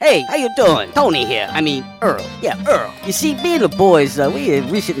Hey, how you doing? Tony here. I mean, Earl. Yeah, Earl. You see, me and the boys, we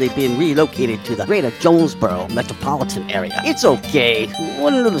have recently been relocated to the greater Jonesboro metropolitan area. It's okay.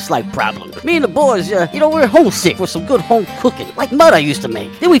 One little slight problem. Me and the boys, we're homesick for some good home cooking, like Mother used to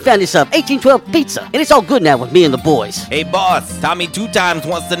make. Then we found this 1812 pizza, and it's all good now with me and the boys. Hey, boss, Tommy 2 Times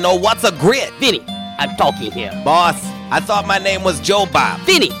wants to know what's a grit. Vinny, I'm talking here. Boss, I thought my name was Joe Bob.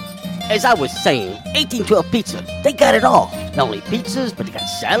 Vinny! As I was saying, 1812 Pizza, they got it all. Not only pizzas, but they got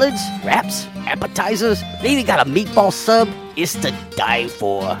salads, wraps, appetizers. They even got a meatball sub. It's to die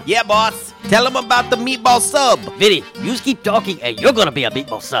for. Yeah, boss. Tell them about the meatball sub. Vinny, you just keep talking and you're gonna be a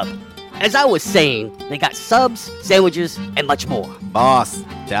meatball sub. As I was saying, they got subs, sandwiches, and much more. Boss,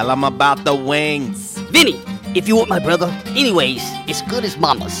 tell them about the wings. Vinny, if you want my brother, anyways, it's good as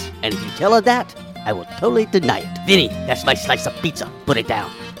mama's. And if you tell her that, I will totally deny it. Vinny, that's my slice of pizza. Put it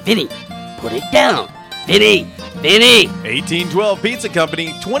down. Vinny, put it down. Vinny! 1812 Pizza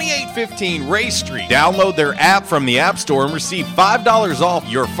Company, 2815 Ray Street. Download their app from the App Store and receive $5 off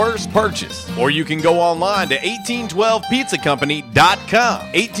your first purchase. Or you can go online to 1812pizzacompany.com.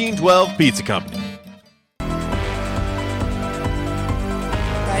 1812 Pizza Company.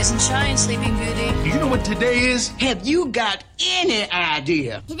 Rise and shine, Sleeping Beauty. Do you know what today is? Have you got any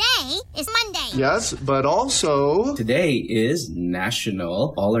idea? Today is Monday. Yes, but also... Today is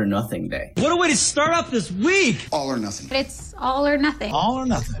National All or Nothing Day. What a way to start off this week! All or nothing. But it's all or nothing. All or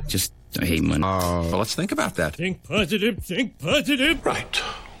nothing. Just, I hate money. Well, let's think about that. Think positive, think positive. Right.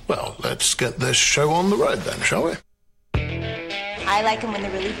 Well, let's get this show on the road then, shall we? I like them when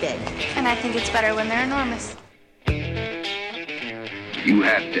they're really big. And I think it's better when they're enormous. You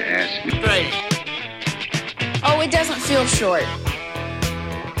have to ask me. Right. Oh, it doesn't feel short.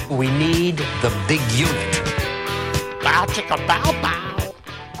 We need the big unit. Bow chicka bow bow.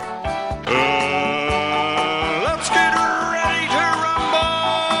 Let's get ready to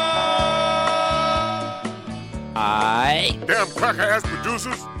rumble! Damn cracker-ass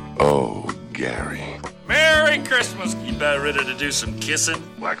producers. Oh, Gary. Merry Christmas. You about ready to do some kissing?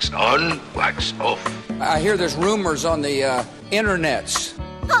 Wax on, wax off. I hear there's rumors on the internets.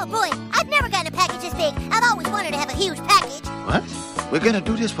 Oh boy, I've never gotten a package this big. I've always wanted to have a huge package. What? We're gonna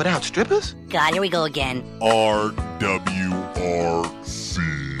do this without strippers? God, here we go again. RWRC.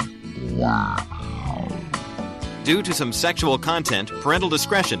 Wow. Due to some sexual content, parental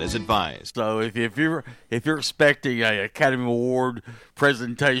discretion is advised. So if you're expecting an Academy Award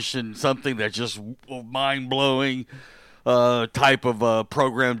presentation, something that's just mind-blowing type of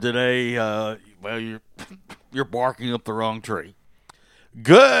program today, well, you're barking up the wrong tree.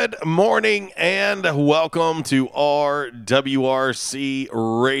 Good morning and welcome to RWRC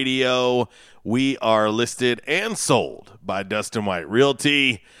Radio. We are listed and sold by Dustin White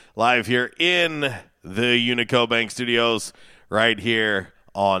Realty, live here in the Unico Bank Studios, right here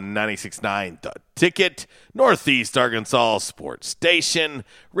on 96.9 The Ticket, Northeast Arkansas Sports Station,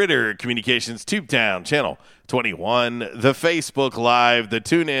 Ritter Communications, Tubetown, Channel 21, the Facebook Live, the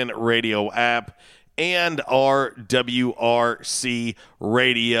TuneIn Radio app, and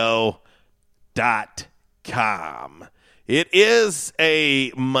RWRCradio.com. It is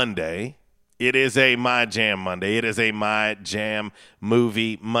a Monday. It is a My Jam Monday. It is a My Jam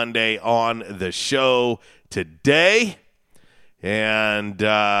Movie Monday on the show today. And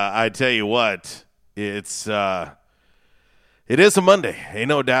I tell you what, it is a Monday. Ain't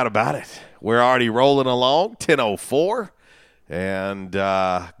no doubt about it. We're already rolling along, 10:04. And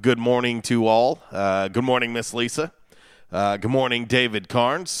good morning to all. Good morning, Miss Lisa. Good morning, David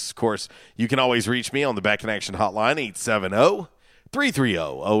Carnes. Of course, you can always reach me on the Back in Action hotline,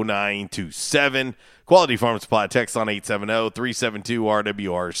 870-330-0927. Quality Farm Supply text on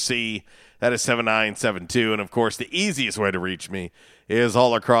 870-372-RWRC. That is 7972. And, of course, the easiest way to reach me is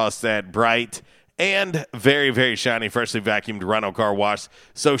all across that bright and very, very shiny, freshly vacuumed Rhino Car Wash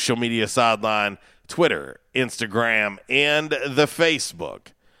social media sideline, Twitter, Instagram, and the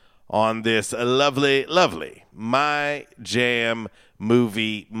Facebook on this lovely, lovely My Jam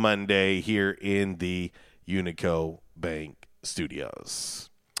Movie Monday here in the Unico Bank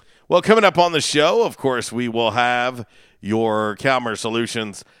Studios. Well, coming up on the show, of course, we will have your Calmer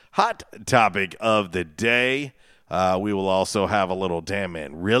Solutions hot topic of the day. We will also have a little Damn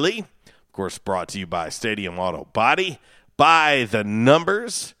Man Really, of course, brought to you by Stadium Auto Body, by the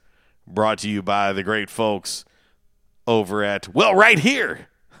Numbers, brought to you by the great folks over at, well, right here,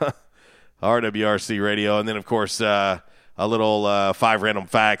 RWRC Radio. And then, of course, a little 5 random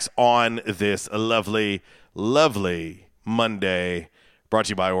facts on this lovely, lovely Monday, brought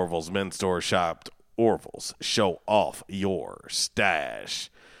to you by Orville's Men's Store. Shop Orville's. Show off your stash.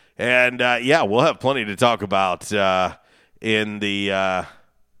 And, yeah, we'll have plenty to talk about in the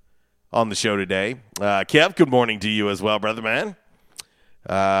on the show today. Kev, good morning to you as well, brother man.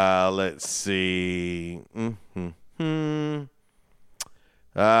 Let's see.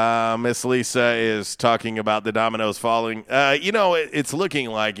 Miss Lisa is talking about the dominoes falling. It's looking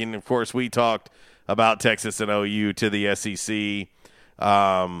like, and of course we talked about Texas and OU to the SEC.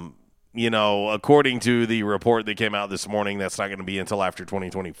 According to the report that came out this morning, that's not going to be until after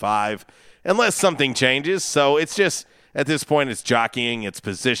 2025 unless something changes. So it's just, at this point, it's jockeying, it's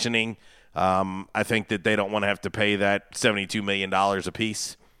positioning. I think that they don't want to have to pay that $72 million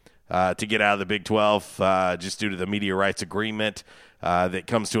apiece to get out of the Big 12 just due to the media rights agreement that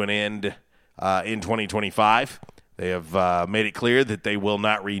comes to an end in 2025. They have made it clear that they will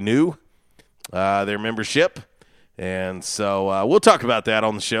not renew their membership. And so we'll talk about that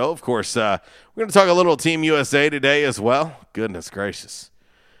on the show. Of course, we're going to talk a little Team USA today as well. Goodness gracious.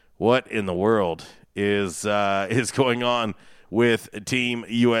 What in the world is going on with Team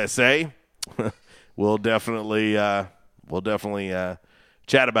USA? We'll definitely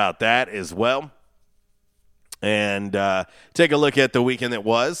chat about that as well. And take a look at the weekend that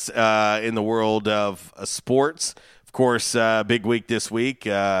was in the world of sports. Of course, big week this week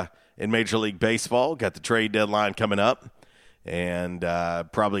in Major League Baseball. Got the trade deadline coming up, and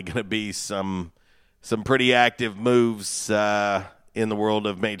probably going to be some pretty active moves in the world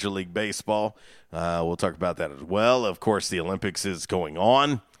of Major League Baseball. We'll talk about that as well. Of course, the Olympics is going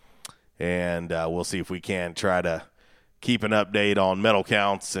on, and we'll see if we can try to keep an update on medal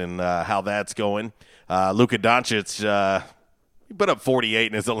counts and how that's going. Luka Doncic, he put up 48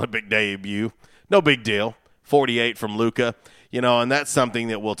 in his Olympic debut. No big deal. 48 from Luka. And that's something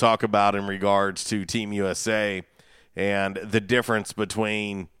that we'll talk about in regards to Team USA and the difference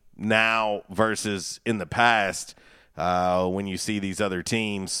between now versus in the past when you see these other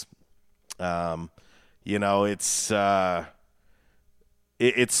teams. It's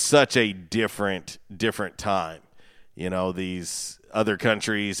such a different time. These other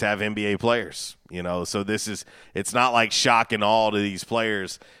countries have NBA players, so it's not like shock and awe to these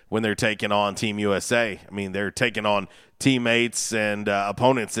players when they're taking on Team USA. I mean, they're taking on teammates and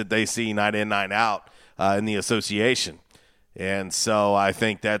opponents that they see night in, night out in the association. And so I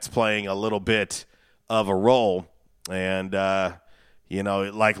think that's playing a little bit of a role. And,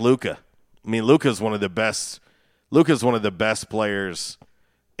 like Luka. I mean, Luka's one of the best players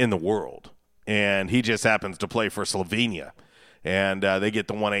in the world. And he just happens to play for Slovenia. And they get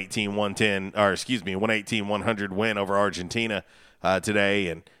the 118-100 win over Argentina today.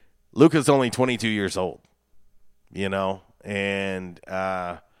 And Luka's only 22 years old, and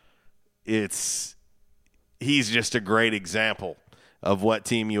he's just a great example of what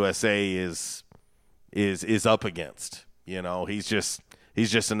Team USA is up against. He's just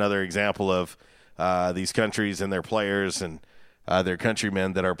another example of these countries and their players and their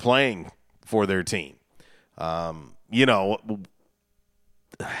countrymen that are playing for their team.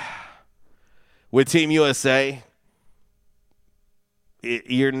 With Team USA,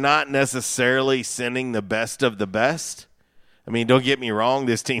 you're not necessarily sending the best of the best. I mean, don't get me wrong,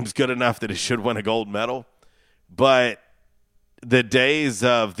 this team's good enough that it should win a gold medal. But the days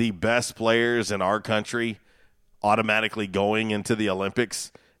of the best players in our country automatically going into the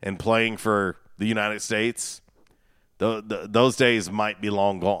Olympics and playing for the United States, those days might be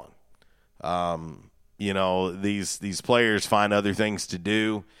long gone. These players find other things to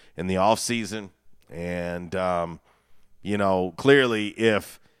do in the off season, and clearly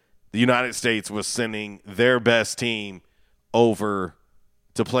if the United States was sending their best team over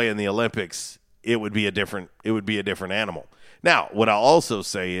to play in the Olympics, it would be a different animal. Now, what I'll also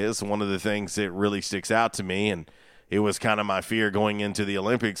say is one of the things that really sticks out to me, and it was kind of my fear going into the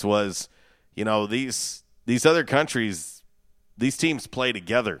Olympics, was, these other countries, these teams play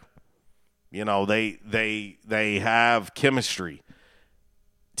together. They have chemistry.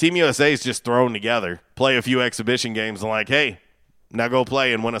 Team USA is just thrown together, play a few exhibition games, and like, hey, now go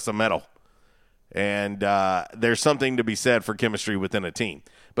play and win us a medal. And there's something to be said for chemistry within a team.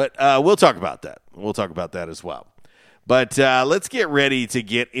 But we'll talk about that. We'll talk about that as well. But let's get ready to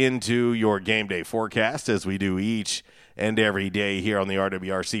get into your game day forecast as we do each and every day here on the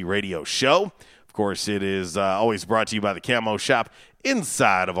RWRC radio show. Of course, it is always brought to you by the Camo Shop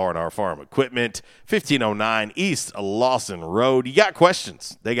inside of R&R Farm Equipment, 1509 East Lawson Road. You got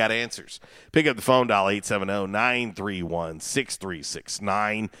questions, they got answers. Pick up the phone, dial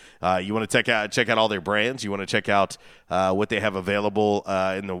 870-931-6369. You want to check out all their brands. You want to check out what they have available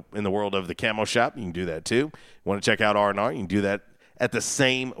in the world of the Camo Shop. You can do that too. You want to check out R&R, you can do that at the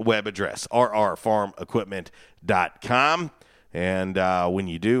same web address, rrfarmequipment.com. And when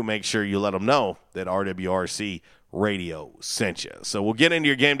you do, make sure you let them know that RWRC Radio sent you. So we'll get into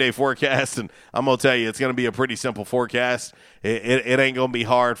your game day forecast, and I'm going to tell you it's going to be a pretty simple forecast. It ain't going to be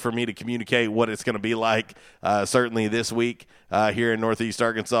hard for me to communicate what it's going to be like, certainly this week here in Northeast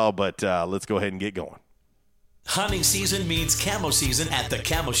Arkansas, but let's go ahead and get going. Hunting season means camo season at the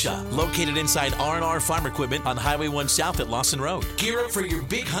Camo Shop, located inside R&R Farm Equipment on Highway 1 South at Lawson Road. Gear up for your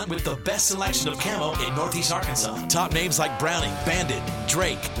big hunt with the best selection of camo in Northeast Arkansas. Top names like Browning, Bandit,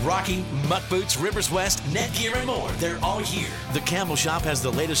 Drake, Rocky, Muck Boots, Rivers West, Netgear, and more. They're all here. The Camo Shop has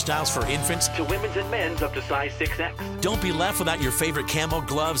the latest styles for infants to women's and men's up to size 6X. Don't be left without your favorite camo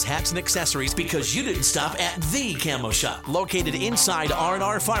gloves, hats, and accessories because you didn't stop at the Camo Shop, located inside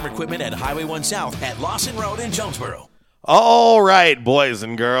R&R Farm Equipment at Highway 1 South at Lawson Road in Jonesboro. All right, boys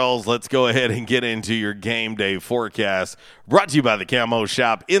and girls, let's go ahead and get into your game day forecast, brought to you by the Camo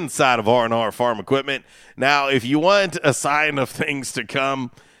Shop inside of R&R Farm Equipment. Now, if you want a sign of things to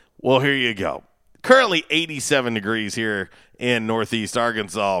come, well, here you go. Currently 87 degrees here in Northeast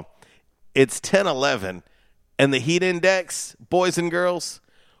Arkansas. It's 10:11, and the heat index, boys and girls,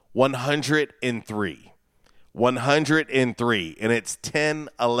 103. 103, and it's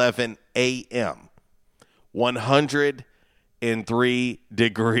 10:11 a.m. 103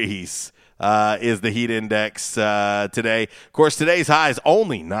 degrees is the heat index today. Of course, today's high is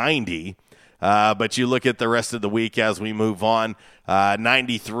only 90, but you look at the rest of the week as we move on.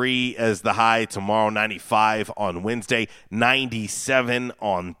 93 as the high tomorrow, 95 on Wednesday, 97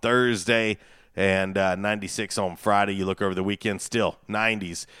 on Thursday, and 96 on Friday. You look over the weekend, still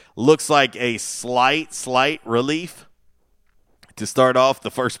 90s. Looks like a slight relief to start off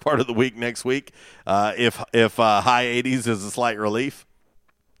the first part of the week next week, if high 80s is a slight relief.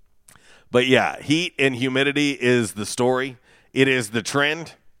 But yeah, heat and humidity is the story. It is the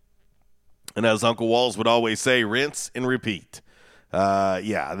trend. And as Uncle Walls would always say, rinse and repeat.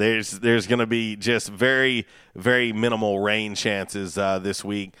 There's going to be just very, very minimal rain chances this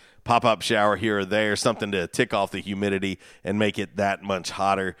week. Pop-up shower here or there, something to tick off the humidity and make it that much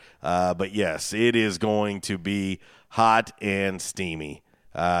hotter. But yes, it is going to be hot and steamy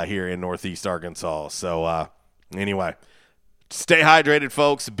here in Northeast Arkansas. So anyway, stay hydrated,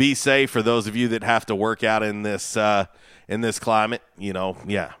 folks. Be safe for those of you that have to work out in this climate.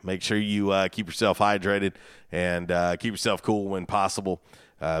 Make sure you keep yourself hydrated and keep yourself cool when possible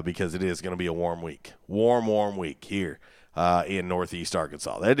because it is going to be a warm week. Warm week here in Northeast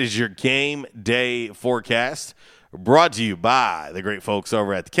Arkansas. That is your game day forecast brought to you by the great folks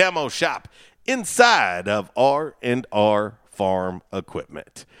over at the Camo Shop inside of R&R Farm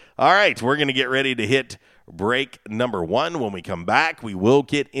Equipment. All right, we're going to get ready to hit break number 1. When we come back, we will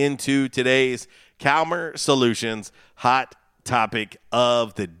get into today's Calmer Solutions hot topic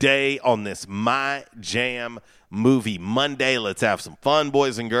of the day on this My Jam Movie Monday. Let's have some fun,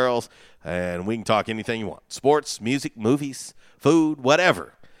 boys and girls, and we can talk anything you want. Sports, music, movies, food,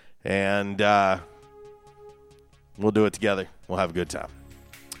 whatever. And we'll do it together. We'll have a good time.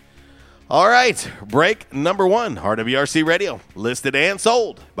 All right, break number 1, RWRC Radio, listed and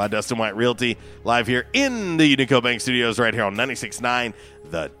sold by Dustin White Realty, live here in the Unico Bank Studios right here on 96.9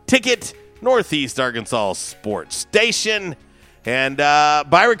 The Ticket, Northeast Arkansas Sports Station. And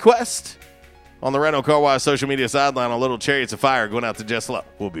by request on the Rental Car Wash social media sideline, a little Chariots of Fire going out to Jess Lowe.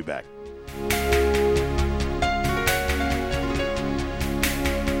 We'll be back.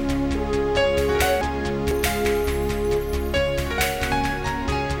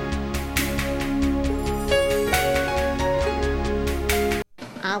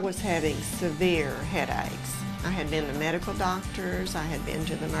 I was having severe headaches. I had been to medical doctors, I had been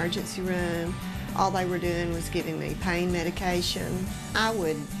to the emergency room. All they were doing was giving me pain medication. I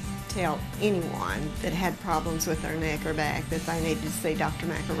would tell anyone that had problems with their neck or back that they needed to see Dr.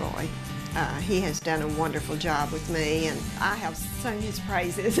 McElroy. He has done a wonderful job with me, and I have sung his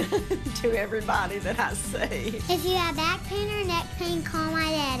praises to everybody that I see. If you have back pain or neck pain, call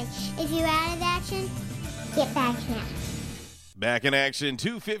my daddy. If you're out of action, get back in action. Back in action,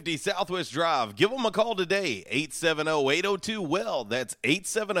 250 Southwest Drive. Give them a call today, 870-802-WELL. That's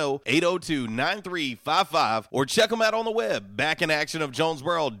 870-802-9355. Or check them out on the web,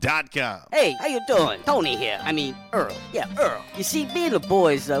 backinactionofjonesboro.com. Hey, how you doing? Tony here. Earl. Yeah, Earl. You see, me and the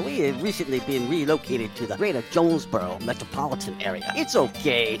boys, we have recently been relocated to the greater Jonesboro metropolitan area. It's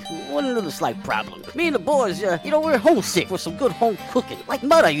okay. One little slight problem. Me and the boys, we're homesick for some good home cooking, like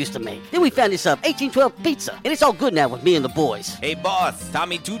Mother used to make. Then we found this 1812 pizza, and it's all good now with me and the boys. Hey, boss,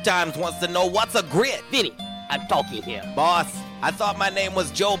 Tommy 2 times wants to know what's a grit. Vinny, I'm talking here. Boss, I thought my name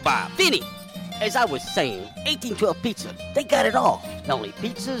was Joe Bob. Vinny, as I was saying, 1812 pizza, they got it all. Not only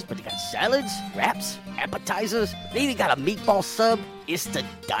pizzas, but they got salads, wraps, appetizers. They even got a meatball sub. It's to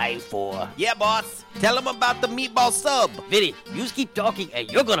die for. Yeah, boss. Tell them about the meatball sub. Vinny, you just keep talking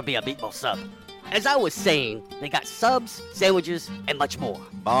and you're gonna be a meatball sub. As I was saying, they got subs, sandwiches, and much more.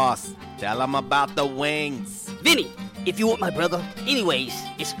 Boss, tell them about the wings. Vinny, if you want my brother, anyways,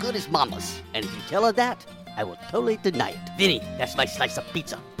 it's good as mama's. And if you tell her that, I will totally deny it. Vinny, that's my slice of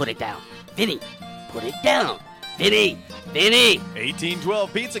pizza. Put it down. Vinny, put it down. Vinny!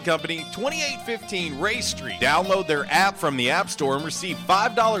 1812 Pizza Company, 2815 Ray Street. Download their app from the App Store and receive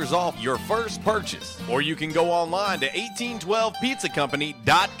 $5 off your first purchase. Or you can go online to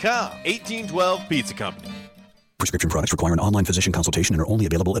 1812pizzacompany.com. 1812 Pizza Company. Prescription products require an online physician consultation and are only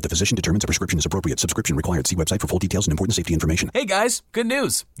available if the physician determines a prescription is appropriate. Subscription required. See website for full details and important safety information. Hey guys, good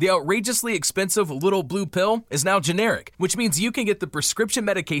news. The outrageously expensive little blue pill is now generic, which means you can get the prescription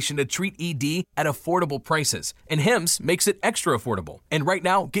medication to treat ED at affordable prices. And Hims makes it extra affordable. And right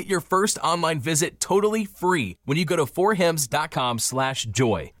now, get your first online visit totally free when you go to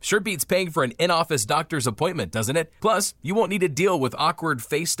 4hims.com/joy. Sure beats paying for an in-office doctor's appointment, doesn't it? Plus, you won't need to deal with awkward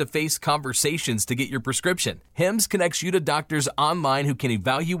face-to-face conversations to get your prescription. Hims connects you to doctors online who can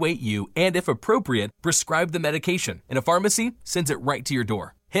evaluate you and, if appropriate, prescribe the medication. And a pharmacy sends it right to your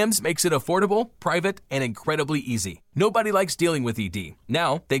door. Hims makes it affordable, private, and incredibly easy. Nobody likes dealing with ED.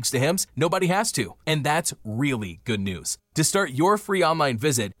 Now, thanks to Hims, nobody has to. And that's really good news. To start your free online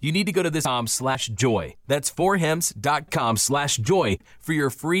visit, you need to go to this.com/joy. That's 4hims.com/joy for your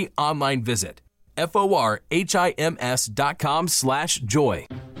free online visit. FORHIMS.com/joy.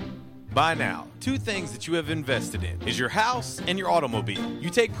 By now, two things that you have invested in is your house and your automobile. You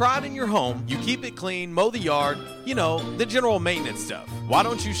take pride in your home, you keep it clean, mow the yard, you know, the general maintenance stuff. Why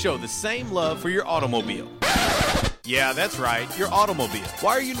don't you show the same love for your automobile? Yeah, that's right, your automobile.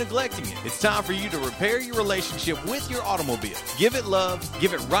 Why are you neglecting it? It's time for you to repair your relationship with your automobile. Give it love,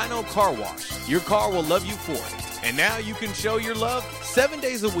 give it Rhino Car Wash. Your car will love you for it. And now you can show your love 7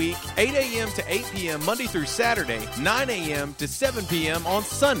 days a week, 8 a.m. to 8 p.m. Monday through Saturday, 9 a.m. to 7 p.m. on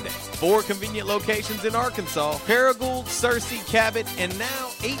Sunday. 4 convenient locations in Arkansas: Paragould, Searcy, Cabot, and now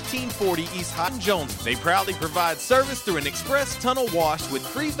 1840 East High Jones. They proudly provide service through an express tunnel wash with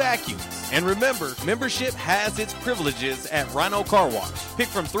free vacuums. And remember, membership has its privileges at Rhino Car Wash. Pick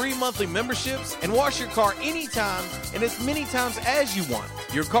from 3 monthly memberships and wash your car anytime and as many times as you want.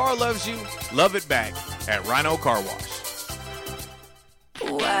 Your car loves you, love it back at Rhino Car Wash.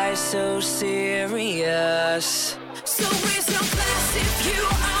 Why so serious? So raise your glass if you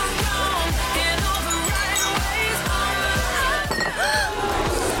are wrong in all the right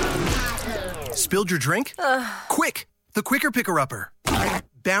ways. Spilled your drink? Quick! The Quicker Picker-Upper.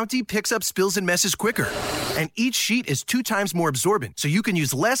 Bounty picks up spills and messes quicker. And each sheet is 2 times more absorbent, so you can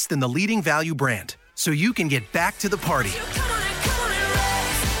use less than the leading value brand. So you can get back to the party.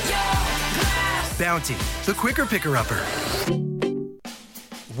 Bounty, the Quicker Picker-Upper.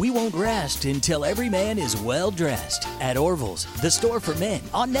 We won't rest until every man is well dressed. At Orville's, the store for men,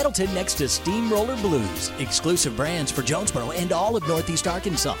 on Nettleton next to Steamroller Blues. Exclusive brands for Jonesboro and all of Northeast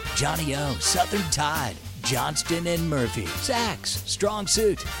Arkansas. Johnny O, Southern Tide, Johnston and Murphy, Saks, Strong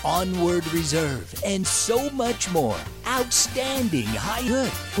Suit, Onward Reserve, and so much more. Outstanding high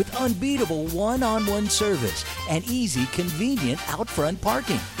good with unbeatable one-on-one service and easy, convenient out-front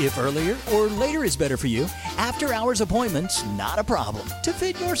parking. If earlier or later is better for you, after-hours appointments, not a problem. To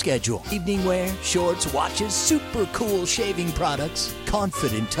fit your schedule. Evening wear, shorts, watches, super cool shaving products,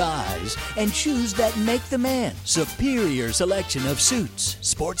 confident ties, and shoes that make the man. Superior selection of suits,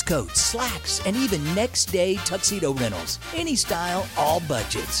 sports coats, slacks, and even next-day tuxedo rentals. Any style, all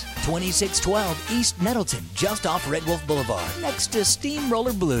budgets. 2612 East Nettleton, just off Red Wolf Boulevard, next to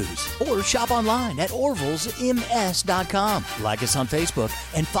Steamroller Blues. Or shop online at orvillesms.com. Like us on Facebook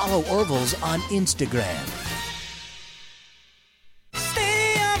and follow Orville's on Instagram.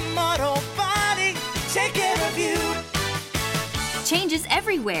 Stadium Auto Body, take care of you. Change is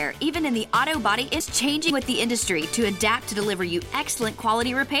everywhere. Even in the auto body, is changing with the industry to adapt to deliver you excellent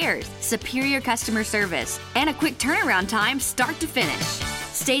quality repairs, superior customer service, and a quick turnaround time start to finish.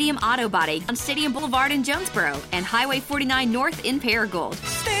 Stadium Auto Body on Stadium Boulevard in Jonesboro and Highway 49 North in Paragould.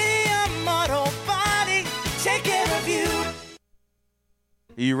 Stadium Auto Body, take care of you.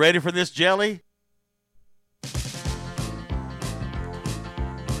 Are you ready for this, Jelly?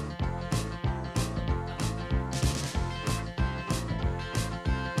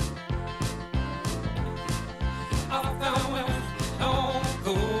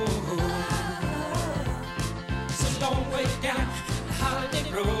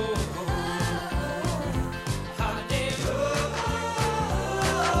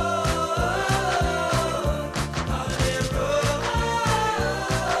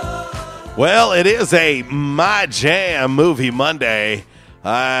 Well, it is a My Jam Movie Monday.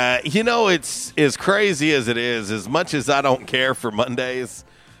 It's as crazy as it is, as much as I don't care for Mondays,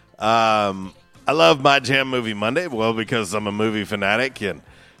 I love My Jam Movie Monday, well, because I'm a movie fanatic, and,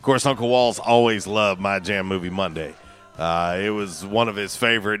 of course, Uncle Walls always loved My Jam Movie Monday. It was one of his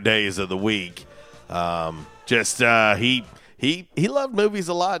favorite days of the week. He loved movies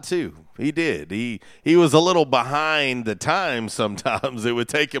a lot, too. He did. He was a little behind the times sometimes. It would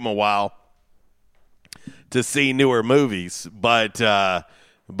take him a while to see newer movies, but yeah,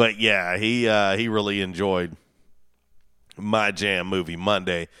 he really enjoyed My Jam Movie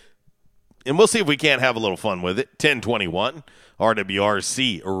Monday, and we'll see if we can't have a little fun with it. 1021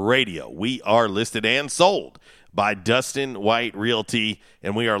 RWRC Radio. We are listed and sold by Dustin White Realty,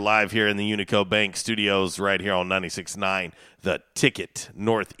 and we are live here in the Unico Bank Studios right here on 96.9, The Ticket,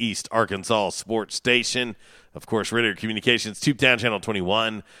 Northeast Arkansas Sports Station. Of course, Ritter Communications, Tubetown Channel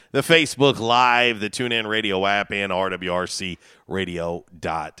 21, the Facebook Live, the TuneIn Radio app, and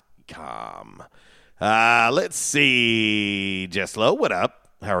RWRCradio.com. Let's see. Jeslo, what up?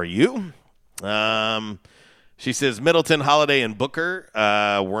 How are you? She says Middleton, Holiday, and Booker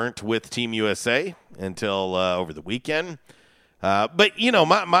weren't with Team USA until over the weekend. But,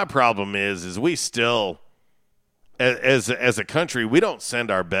 my problem is we still, as a country, we don't send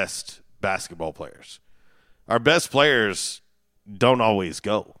our best basketball players. Our best players don't always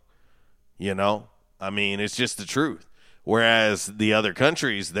go, it's just the truth. Whereas the other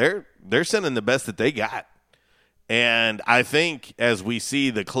countries, they're sending the best that they got. And I think as we see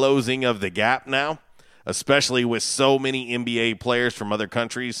the closing of the gap now, especially with so many NBA players from other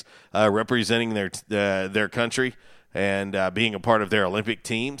countries representing their country and being a part of their Olympic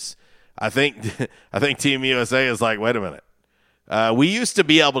teams, I think Team USA is like, wait a minute. We used to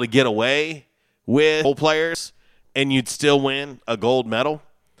be able to get away with old players, and you'd still win a gold medal.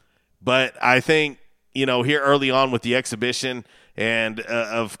 But I think, here early on with the exhibition and,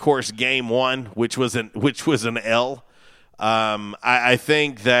 of course, game one, which was an L, I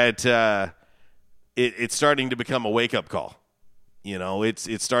think that it's starting to become a wake-up call.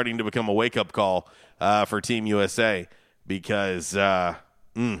 It's starting to become a wake-up call for Team USA because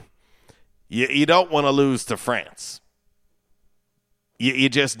you don't want to lose to France. You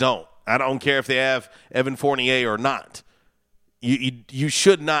just don't. I don't care if they have Evan Fournier or not. You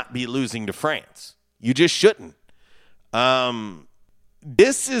should not be losing to France. You just shouldn't.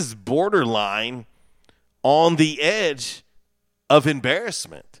 This is borderline on the edge of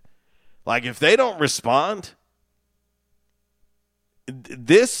embarrassment. Like, if they don't respond,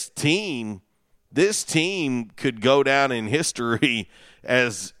 this team could go down in history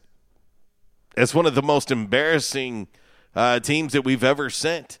as one of the most embarrassing teams that we've ever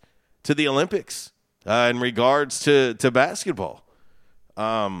sent to the Olympics in regards to basketball.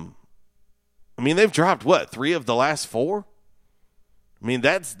 They've dropped, 3 of the last 4?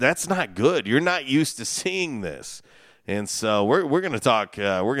 That's not good. You're not used to seeing this. And so we're going to talk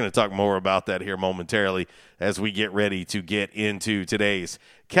more about that here momentarily as we get ready to get into today's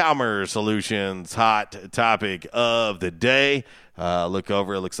Calmer Solutions hot topic of the day. Look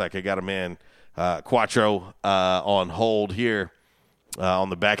over. It looks like I got a man, Quattro, on hold here on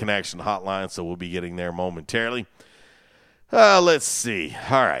the Back in Action hotline, so we'll be getting there momentarily. Let's see.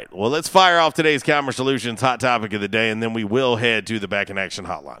 All right. Well, let's fire off today's Calmer Solutions hot topic of the day, and then we will head to the Back in Action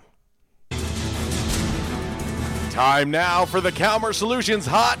hotline. Time now for the Calmer Solutions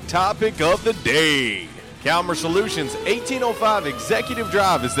hot topic of the day. Calmer Solutions 1805 Executive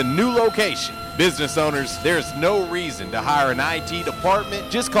Drive is the new location. Business owners, there's no reason to hire an IT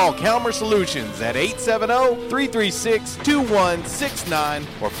department. Just call Calmer Solutions at 870-336-2169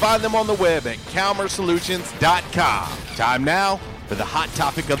 or find them on the web at calmersolutions.com. Time now for the hot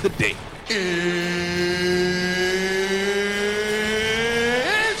topic of the day.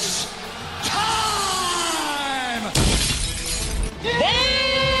 It's time!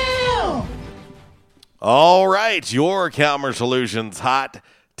 Damn! All right, your Calmer Solutions hot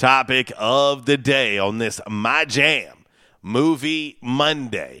topic of the day on this My Jam Movie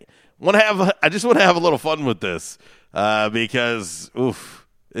Monday. I just want to have a little fun with this because,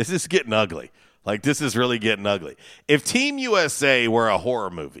 this is getting ugly. Like, this is really getting ugly. If Team USA were a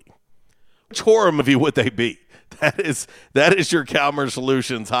horror movie, which horror movie would they be? That is your Calmer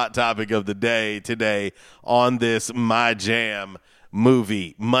Solutions hot topic of the day today on this My Jam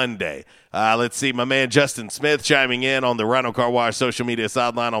Movie Monday. Let's see, my man Justin Smith chiming in on the Rhino Car Wash social media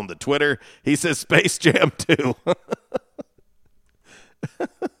sideline on the Twitter. He says Space Jam 2.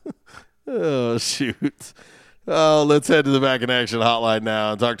 Oh, shoot. Oh, let's head to the Back in Action hotline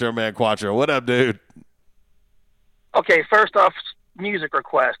now and talk to our man Quattro. What up, dude? Okay, first off, music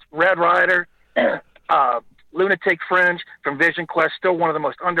request. Red Rider, Lunatic Fringe from Vision Quest, still one of the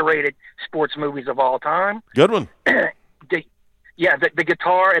most underrated sports movies of all time. Good one. The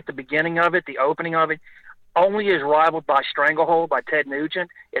guitar at the beginning of it, the opening of it, only is rivaled by Stranglehold by Ted Nugent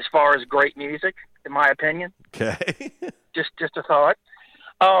as far as great music, in my opinion. Okay. Just a thought.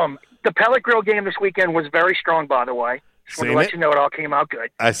 The Pellet Grill game this weekend was very strong, by the way. Just wanted to let you know it all came out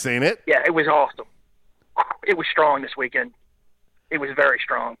good. I seen it. Yeah, it was awesome. It was strong this weekend. It was very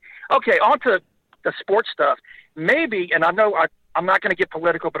strong. Okay, on to the sports stuff. Maybe, and I know I'm not going to get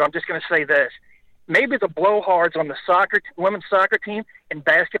political, but I'm just going to say this. Maybe the blowhards on the women's soccer team and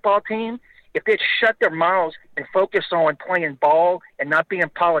basketball team, if they'd shut their mouths and focus on playing ball and not being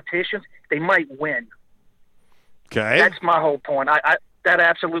politicians, they might win. Okay. That's my whole point. That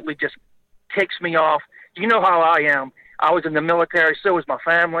absolutely just ticks me off. You know how I am. I was in the military, so was my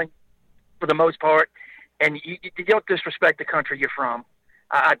family, for the most part. And you don't disrespect the country you're from.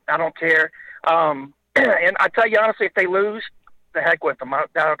 I don't care. And I tell you honestly, if they lose, the heck with them. I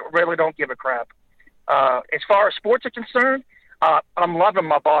really don't give a crap. As far as sports are concerned, I'm loving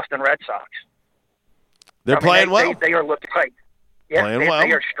my Boston Red Sox. They're playing well. They are looking great. Yeah, they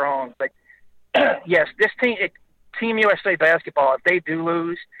are strong. But yes, this Team USA basketball, if they do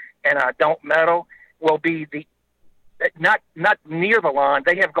lose and don't medal, will be not near the line.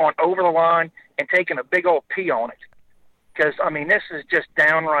 They have gone over the line and taken a big old pee on it. Because, I mean, this is just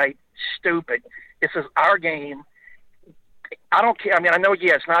downright stupid. This is our game. I don't care. I mean, I know,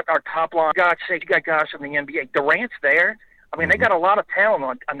 it's not our top line. God's sake, you got guys from the NBA. Durant's there. I mean, they got a lot of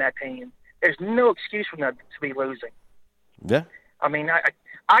talent on that team. There's no excuse for them to be losing. Yeah. I mean,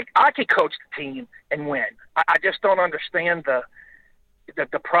 I could coach the team and win. I just don't understand the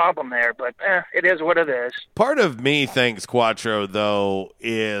problem there, but it is what it is. Part of me thinks, Quattro, though,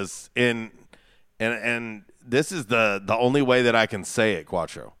 is and this is the only way that I can say it,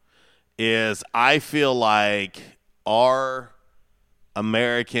 Quattro, is I feel like our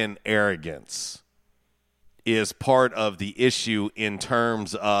American arrogance is part of the issue in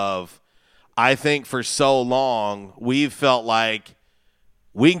terms of, I think for so long we've felt like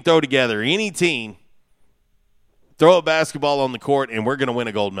we can throw together any team, throw a basketball on the court, and we're going to win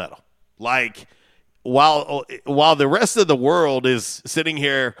a gold medal. Like, while the rest of the world is sitting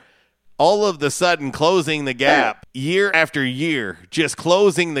here all of the sudden closing the gap year after year, just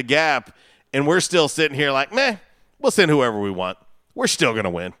closing the gap, and we're still sitting here like, meh, we'll send whoever we want. We're still going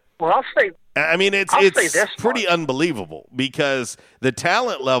to win. Well, I'll say it's pretty unbelievable because the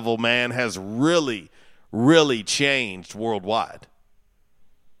talent level, man, has really, really changed worldwide.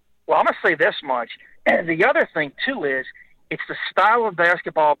 Well, I'm going to say this much. And the other thing, too, is it's the style of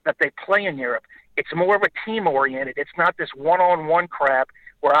basketball that they play in Europe. It's more of a team-oriented. It's not this one-on-one crap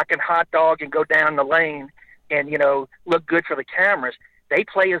where I can hot dog and go down the lane and, look good for the cameras. They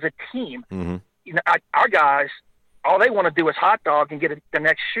play as a team. Mm-hmm. Our guys, all they want to do is hot dog and get the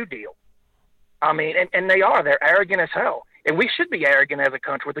next shoe deal. I mean, and they are. They're arrogant as hell. And we should be arrogant as a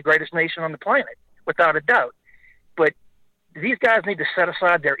country. We're the greatest nation on the planet, without a doubt. But these guys need to set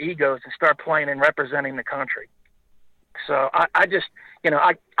aside their egos and start playing and representing the country. So I just,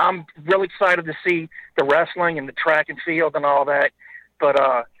 I'm really excited to see the wrestling and the track and field and all that. But,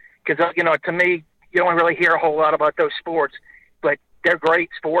 because, to me, you don't really hear a whole lot about those sports. But they're great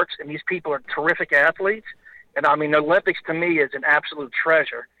sports, and these people are terrific athletes. And, I mean, the Olympics, to me, is an absolute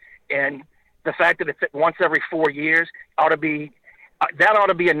treasure. And the fact that it's once every 4 years ought to be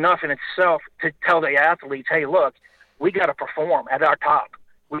enough in itself to tell the athletes, hey, look, we got to perform at our top.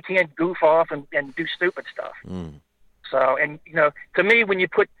 We can't goof off and do stupid stuff. So, and to me, when you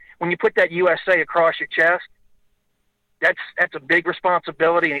put that USA across your chest, that's a big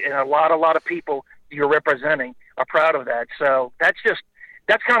responsibility, and a lot of people you're representing are proud of that. So that's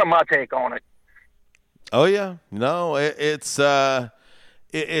kind of my take on it. Oh yeah, no, it's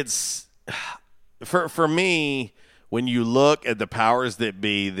for me, when you look at the powers that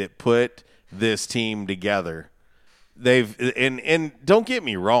be that put this team together. And don't get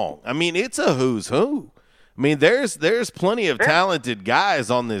me wrong. I mean, it's a who's who. I mean, there's plenty of talented guys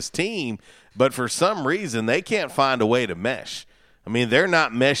on this team, but for some reason they can't find a way to mesh. I mean, they're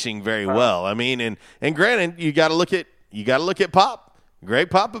not meshing very well. I mean, and granted, you got to look at Pop, Greg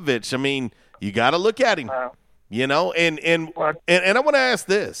Popovich. I mean, you got to look at him. And I want to ask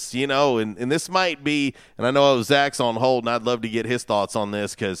this, and this might be, and I know Zach's on hold, and I'd love to get his thoughts on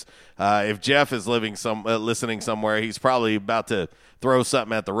this because if Jeff is listening somewhere, he's probably about to throw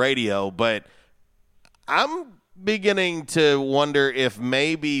something at the radio. But I'm beginning to wonder if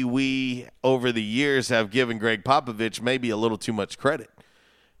maybe we, over the years, have given Greg Popovich maybe a little too much credit.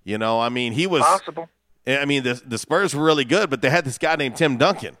 I mean, he was possible. And, I mean, the Spurs were really good, but they had this guy named Tim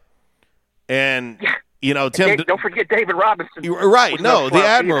Duncan. And, you know, don't forget David Robinson. Right. No, the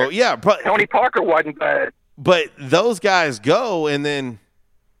Admiral. Either. Yeah. But, Tony Parker wasn't bad. But those guys go, and then,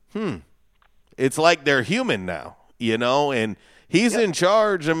 it's like they're human now, you know, and he's in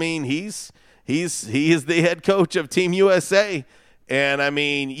charge. I mean, he is the head coach of Team USA. And I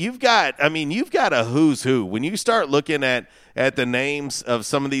mean, you've got a who's who. When you start looking at the names of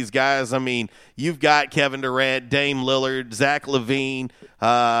some of these guys, I mean, you've got Kevin Durant, Dame Lillard, Zach LaVine.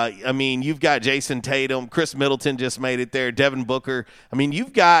 I mean, you've got Jason Tatum, Chris Middleton just made it there, Devin Booker. I mean,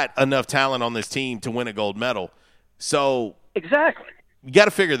 you've got enough talent on this team to win a gold medal. So exactly, you got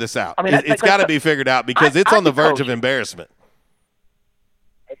to figure this out. I mean, it's got to be figured out because it's on the verge of embarrassment.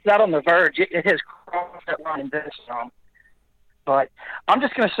 It's not on the verge. It has crossed that line in this song. But I'm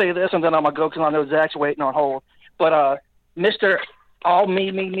just going to say this, and then I'm going to go because I know Zach's waiting on hold. But Mr. All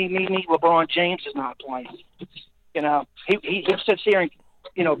me, LeBron James is not playing. You know, he sits here and,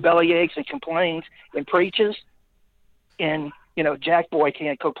 you know, belly aches and complains and preaches. And, you know, Jack Boy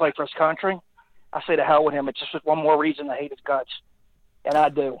can't go play for his country. I say to hell with him. It's just one more reason to hate his guts. And I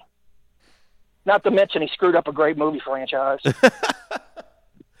do. Not to mention he screwed up a great movie franchise.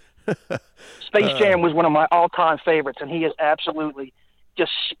 Space Jam was one of my all-time favorites, and he is absolutely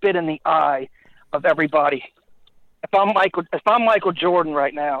just spit in the eye of everybody. If I'm Michael Jordan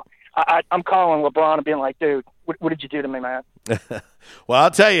right now, I'm calling LeBron and being like, dude, what did you do to me, man? Well,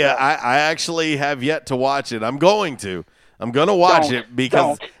 I'll tell you, I actually have yet to watch it. I'm going to watch it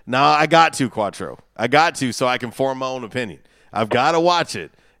because I got to, Quattro. I got to so I can form my own opinion. I've got to watch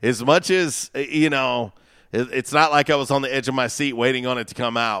it. As much as, you know, it's not like I was on the edge of my seat waiting on it to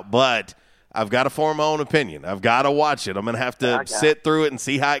come out, but I've got to form my own opinion. I've got to watch it. I'm going to have to sit through it and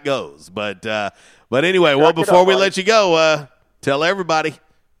see how it goes. But anyway, well, before we let you go, tell everybody.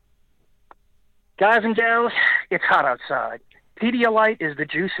 Guys and gals, it's hot outside. Pedialyte is the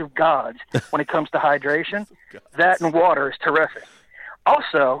juice of gods when it comes to hydration. That and water is terrific.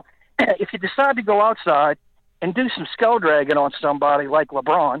 Also, if you decide to go outside and do some skull dragging on somebody like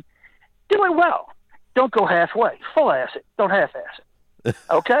LeBron, do it well. Don't go halfway. Full ass it. Don't half-ass it.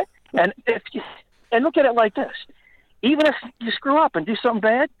 Okay? And look at it like this. Even if you screw up and do something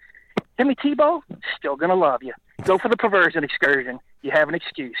bad, Timmy Tebow, still going to love you. Go for the perversion excursion. You have an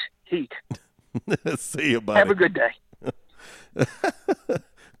excuse. Heat. See you, buddy. Have a good day.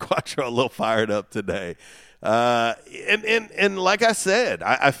 Quattro a little fired up today. And like I said,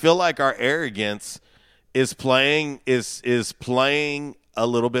 I feel like our arrogance is playing a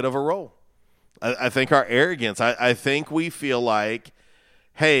little bit of a role. I think our arrogance, I think we feel like,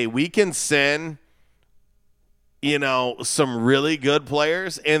 hey, we can send, you know, some really good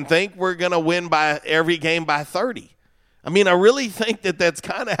players and think we're going to win by every game by 30. I mean, I really think that that's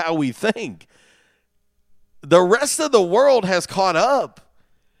kind of how we think. The rest of the world has caught up.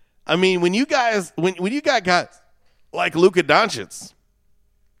 I mean, when you got guys like Luka Doncic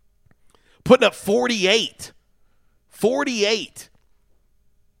putting up 48,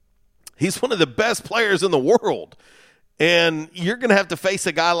 he's one of the best players in the world. And you're going to have to face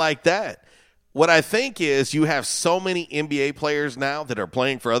a guy like that. What I think is you have so many NBA players now that are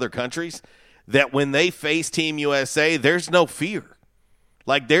playing for other countries that when they face Team USA, there's no fear.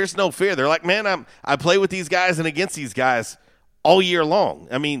 Like, there's no fear. They're like, man, I play with these guys and against these guys all year long.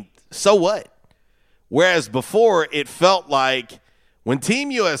 I mean, so what? Whereas before, it felt like when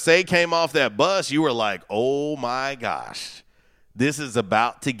Team USA came off that bus, you were like, oh, my gosh, this is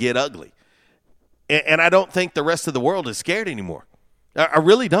about to get ugly. And I don't think the rest of the world is scared anymore. I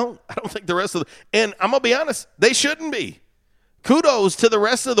really don't. I don't think the rest of and I'm going to be honest, they shouldn't be. Kudos to the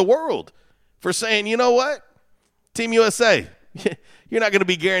rest of the world for saying, you know what, Team USA, you're not going to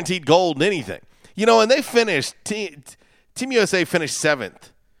be guaranteed gold in anything. You know, and they finished, Team USA finished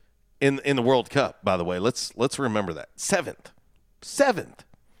 7th in the World Cup, by the way. Let's remember that. 7th.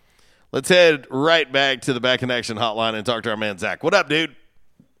 Let's head right back to the Back Connection hotline and talk to our man, Zach. What up, dude?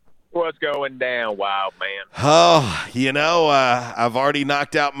 What's going down, wild man? Oh, you know, I've already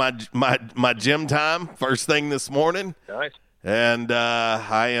knocked out my gym time first thing this morning. Nice. And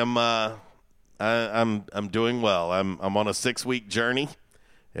I'm doing well. I'm on a 6-week journey,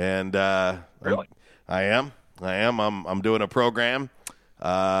 and really, I am. I'm doing a program,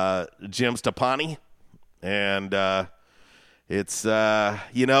 Jim Stepani, and it's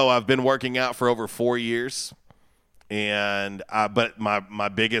you know, I've been working out for over 4 years. And but my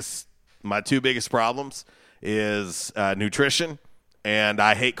two biggest problems is nutrition, and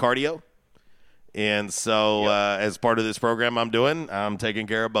I hate cardio. And so as part of this program I'm taking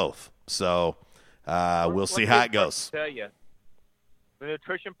care of both. So we'll see how it goes. Tell you, The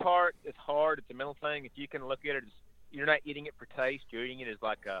nutrition part is hard. It's a mental thing. If you can look at it as you're not eating it for taste, you're eating it as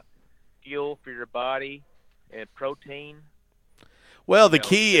like a fuel for your body and protein. Well, the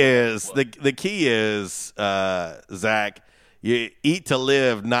key is Zach, you eat to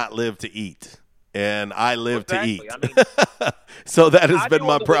live, not live to eat. And I live to eat. I mean, so that has been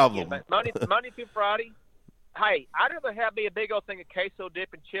my problem. Weekend, Monday through Friday. Hey, I'd rather have me a big old thing of queso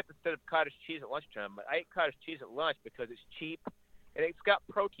dip and chip instead of cottage cheese at lunchtime. But I ate cottage cheese at lunch because it's cheap and it's got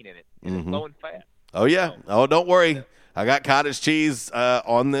protein in it and it's low in fat. Oh yeah. Oh, don't worry. I got cottage cheese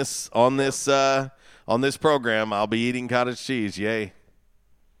on this program. I'll be eating cottage cheese. Yay.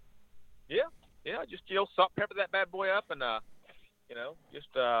 Yeah. Just salt, pepper that bad boy up, and just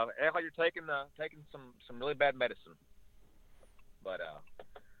act like you're taking some really bad medicine. But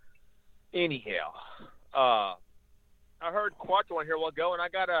anyhow, I heard Quattro on here a while ago, and I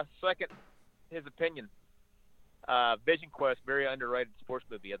got to second his opinion. Vision Quest, very underrated sports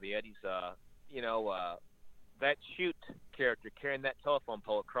movie of the Eddies. That shoot character carrying that telephone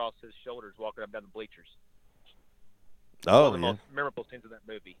pole across his shoulders, walking up down the bleachers. Oh, one of the most memorable scenes of that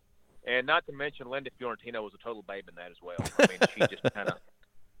movie. And not to mention, Linda Fiorentino was a total babe in that as well. I mean, she just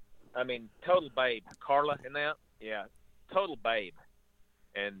total babe. Carla in that, yeah, total babe.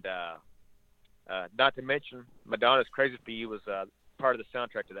 And not to mention, Madonna's "Crazy for You" was part of the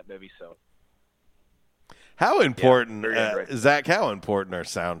soundtrack to that movie. So, how important, Zach? How important are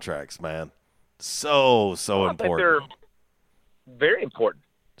soundtracks, man? So important. I think they're very important.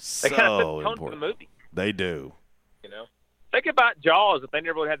 They kind of set the tone for the movie. They do. Think about Jaws. If they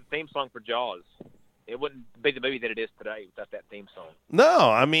never had the theme song for Jaws, it wouldn't be the movie that it is today without that theme song. No,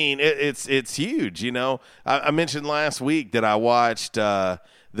 I mean it's huge. I mentioned last week that I watched the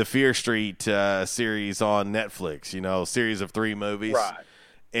Fear Street series on Netflix. Series of 3 movies. Right.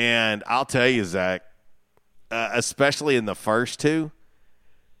 And I'll tell you, Zach, especially in the first 2,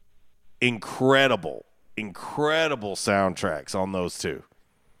 incredible soundtracks on those 2.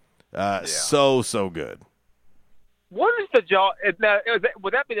 So good. What is the Jaws?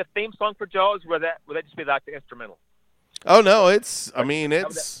 Would that be the theme song for Jaws? Or would that just be like the instrumental? Oh no, it's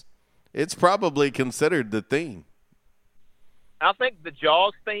probably considered the theme. I think the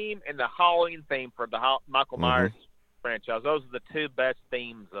Jaws theme and the Halloween theme for the Michael Myers franchise. Those are the 2 best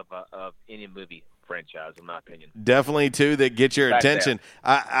themes of any movie franchise, in my opinion. Definitely 2 that get your attention.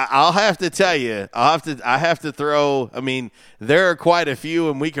 I'll have to tell you, I have to throw. I mean, there are quite a few,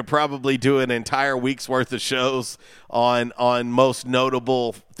 and we could probably do an entire week's worth of shows on most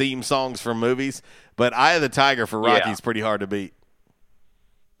notable theme songs from movies. But "Eye of the Tiger" for Rocky is pretty hard to beat.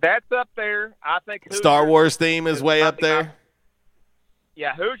 That's up there. I think Star Wars theme is way up there.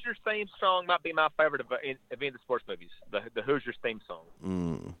 Hoosiers theme song might be my favorite of any of the sports movies. The Hoosiers theme song.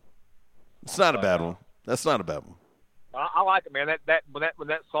 It's not a bad one. That's not a bad one. I like it, man. When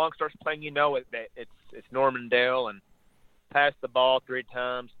that song starts playing, it's Norman Dale and pass the ball 3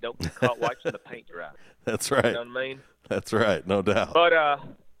 times. Don't get caught watching the paint dry. That's right. You know what I mean? That's right, no doubt. But I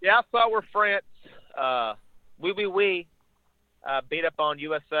saw where France, we beat up on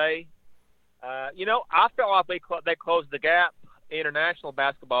USA. I felt like they closed the gap in international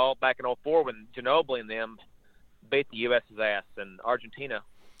basketball back in 2004 when Ginobili and them beat the US's ass in Argentina.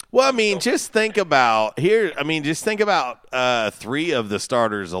 Well, I mean, just think about 3 of the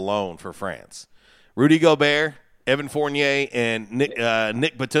starters alone for France. Rudy Gobert, Evan Fournier, and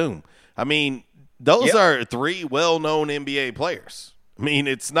Nick Batum. I mean, those are 3 well-known NBA players. I mean,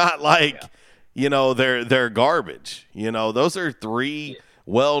 it's not like, they're garbage. Those are 3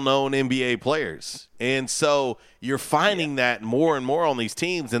 well-known NBA players. And so you're finding that more and more on these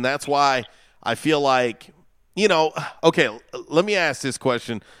teams, and that's why I feel like – okay, let me ask this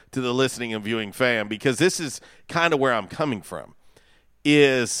question to the listening and viewing fan, because this is kind of where I'm coming from,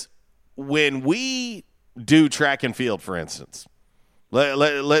 is when we do track and field, for instance,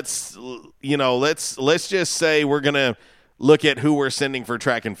 let's just say we're going to look at who we're sending for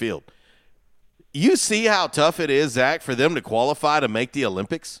track and field. You see how tough it is, Zach, for them to qualify to make the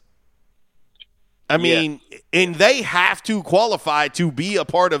Olympics? I mean, and they have to qualify to be a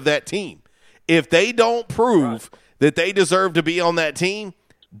part of that team. If they don't prove that they deserve to be on that team,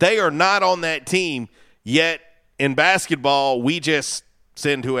 they are not on that team. Yet in basketball, we just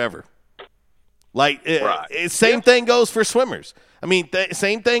send whoever. Same thing goes for swimmers. I mean,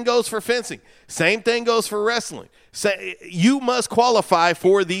 same thing goes for fencing. Same thing goes for wrestling. You must qualify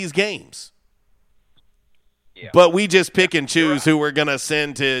for these games. But we just pick and choose who we're going to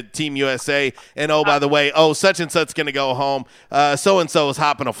send to Team USA. And, by the way, such and such going to go home. So-and-so is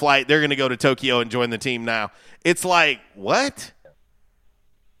hopping a flight. They're going to go to Tokyo and join the team now. It's like, what?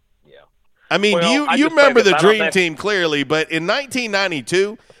 Yeah. I mean, you remember the Dream Team clearly, but in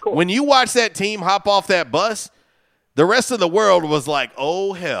 1992, when you watch that team hop off that bus, the rest of the world was like,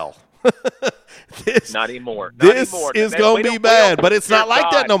 oh, hell. Not anymore. This is going to be bad, but it's not like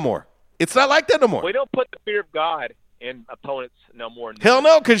that no more. It's not like that no more. We don't put the fear of God in opponents no more. Hell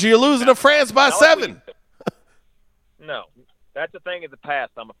no, because you're losing to France by 7. No, that's a thing of the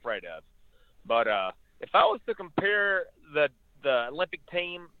past I'm afraid of. But if I was to compare the Olympic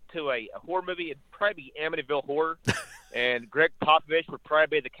team to a horror movie, it'd probably be Amityville Horror, and Greg Popovich would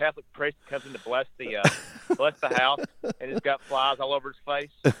probably be the Catholic priest who comes in to bless the house, and he's got flies all over his face.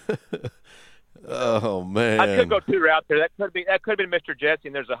 Oh man! I could go 2 routes there. That could have been Mr. Jesse,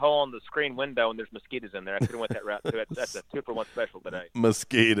 and there's a hole on the screen window, and there's mosquitoes in there. I could have went that route too. That's a 2-for-1 special today.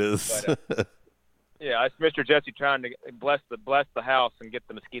 Mosquitoes. But, yeah, it's Mr. Jesse trying to bless the house and get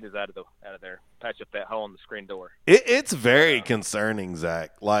the mosquitoes out of there. Patch up that hole in the screen door. It's very concerning,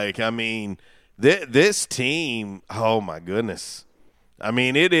 Zach. Like, I mean, this team. Oh my goodness. I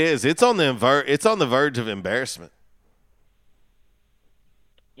mean, it is. It's on the verge of embarrassment.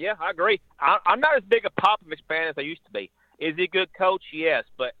 Yeah, I agree. I'm not as big a Popovich fan as I used to be. Is he a good coach? Yes,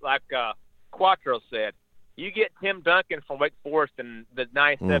 but like Quattro said, you get Tim Duncan from Wake Forest in the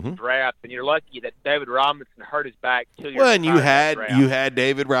 97 draft, and you're lucky that David Robinson hurt his back 2 years. Well, and you had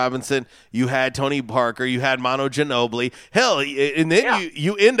David Robinson, you had Tony Parker, you had Manu Ginobili. Hell, and then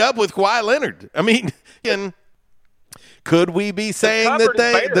you end up with Kawhi Leonard. I mean, could we be saying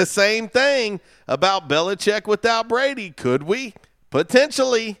the same thing about Belichick without Brady? Could we?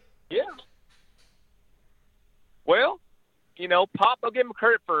 Potentially. Yeah. Well, Pop, I'll give him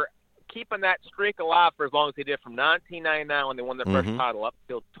credit for keeping that streak alive for as long as he did, from 1999 when they won their first title up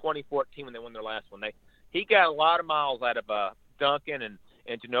till 2014 when they won their last one. He got a lot of miles out of Duncan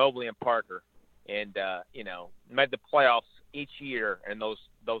and Ginobili and Parker, and made the playoffs each year. And those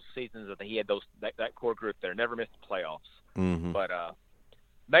seasons that he had that core group there, never missed the playoffs. But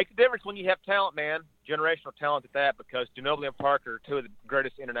makes a difference when you have talent, man, generational talent at that. Because Ginobili and Parker are 2 of the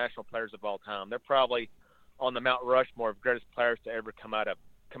greatest international players of all time. They're probably on the Mount Rushmore of greatest players to ever come out of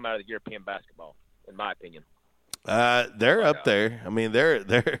the European basketball, in my opinion. They're up there. I mean,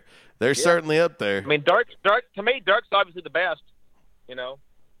 they're certainly up there. I mean, Dirk's obviously the best, and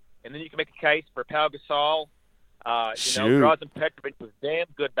then you can make a case for Pau Gasol. Drazen Petrovic was damn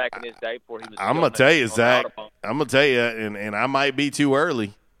good back in his day before he was. I'm gonna tell you, Zach. I'm gonna tell you, and I might be too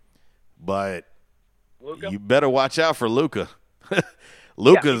early, but you better watch out for Luka.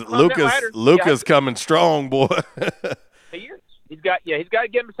 Luka's coming strong, boy. He is. He's got to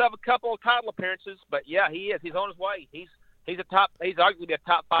give himself a couple of title appearances, but yeah, he is. He's on his way. He's arguably a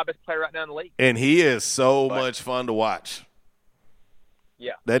top 5 best player right now in the league. And he is so much fun to watch.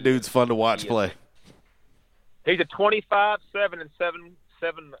 Yeah. That dude's fun to watch play. He's a 25, 7, and 7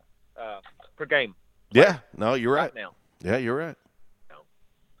 per game. Yeah. No, you're right. Now. Yeah, you're right.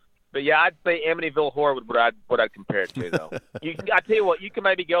 But yeah, I'd say Amityville Horror would what I'd compare it to, though. I tell you what, you can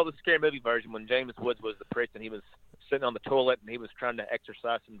maybe go the scary movie version when James Woods was the priest and he was sitting on the toilet and he was trying to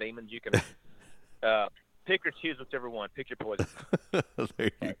exorcise some demons. You can pick or choose whichever one. Pick your poison.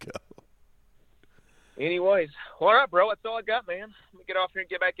 There you go. Anyways, all right, bro. That's all I got, man. Let me get off here and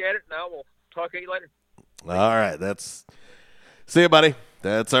get back at it, and I will talk to you later. All right, see you, buddy.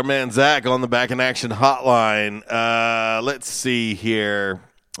 That's our man Zach on the Back in Action hotline. Let's see here.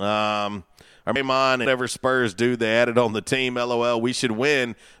 Our Raymond, whatever Spurs do, they added on the team. LOL, we should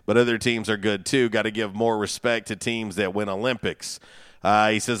win, but other teams are good too. Got to give more respect to teams that win Olympics.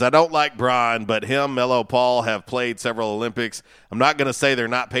 He says, I don't like Bron, but him, Melo, Paul have played several Olympics. I'm not going to say they're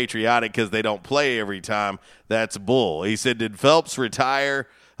not patriotic because they don't play every time. That's bull. He said, did Phelps retire,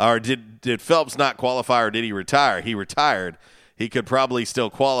 or did Phelps not qualify, or did he retire? He retired. He could probably still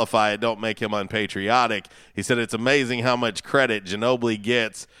qualify. It don't make him unpatriotic. He said it's amazing how much credit Ginobili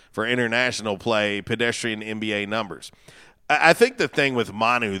gets for international play, pedestrian NBA numbers. I think the thing with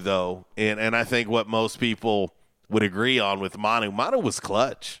Manu, though, and I think what most people would agree on with Manu was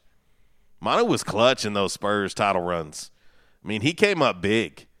clutch. Manu was clutch in those Spurs title runs. I mean, he came up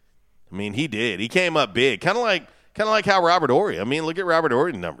big. I mean, he did. He came up big, kind of like how Robert Horry. I mean, look at Robert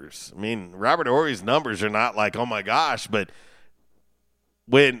Horry's numbers. I mean, Robert Horry's numbers are not like, oh my gosh, but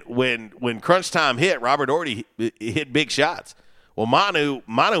when crunch time hit, Robert Horry hit big shots. Well, Manu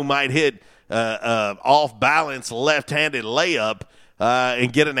might hit off balance left-handed layup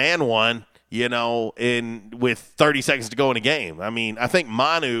and get an and one, with 30 seconds to go in a game. I mean, I think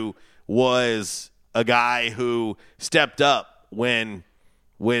Manu was a guy who stepped up when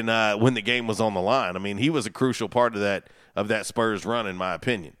the game was on the line. I mean, he was a crucial part of that Spurs run, in my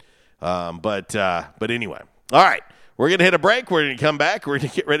opinion. But anyway, all right. We're going to hit a break. We're going to come back. We're going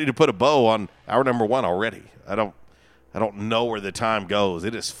to get ready to put a bow on hour number 1 already. I don't know where the time goes.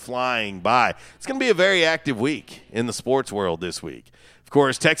 It is flying by. It's going to be a very active week in the sports world this week. Of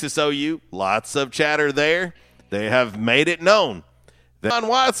course, Texas OU, lots of chatter there. They have made it known that John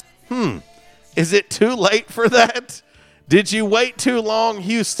Watts, is it too late for that? Did you wait too long,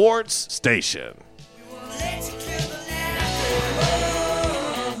 Houston Sports Station?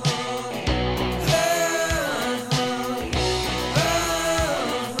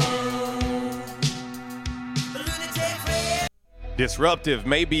 Disruptive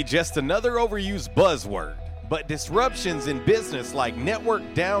may be just another overused buzzword, but disruptions in business like network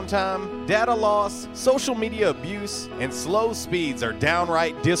downtime, data loss, social media abuse, and slow speeds are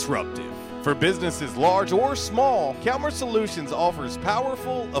downright disruptive. For businesses large or small, Calmer Solutions offers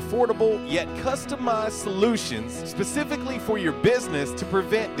powerful, affordable, yet customized solutions specifically for your business to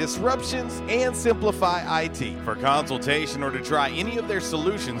prevent disruptions and simplify IT. For consultation or to try any of their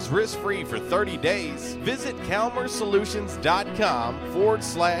solutions risk-free for 30 days, visit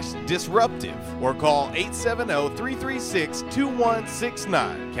calmersolutions.com/disruptive or call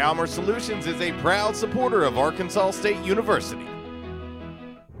 870-336-2169. Calmer Solutions is a proud supporter of Arkansas State University.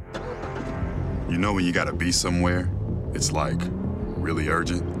 You know when you gotta be somewhere, it's like really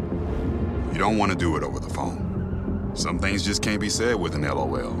urgent. You don't want to do it over the phone. Some things just can't be said with an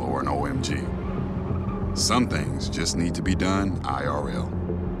LOL or an OMG. Some things just need to be done IRL.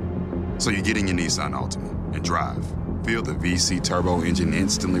 So you get in your Nissan Altima and drive. Feel the VC turbo engine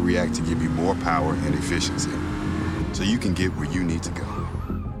instantly react to give you more power and efficiency, so you can get where you need to go.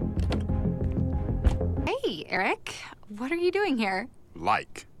 Hey, Eric. What are you doing here?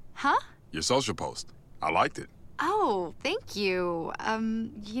 Like. Huh? Your social post. I liked it. Oh, thank you.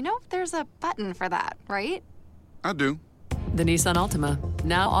 There's a button for that, right? I do. The Nissan Altima,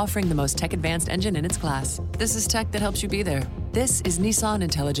 now offering the most tech-advanced engine in its class. This is tech that helps you be there. This is Nissan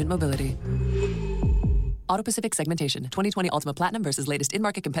Intelligent Mobility. Auto-Pacific segmentation. 2020 Altima Platinum versus latest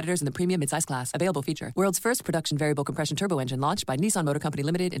in-market competitors in the premium midsize class. Available feature. World's first production variable compression turbo engine launched by Nissan Motor Company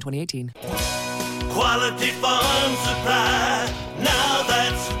Limited in 2018. Quality Farm Supply. Now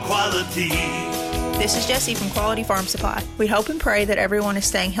that's quality. This is Jessie from Quality Farm Supply. We hope and pray that everyone is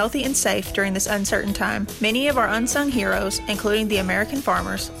staying healthy and safe during this uncertain time. Many of our unsung heroes, including the American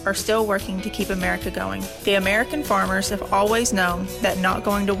farmers, are still working to keep America going. The American farmers have always known that not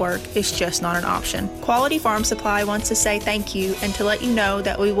going to work is just not an option. Quality Farm Supply wants to say thank you and to let you know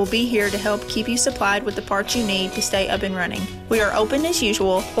that we will be here to help keep you supplied with the parts you need to stay up and running. We are open as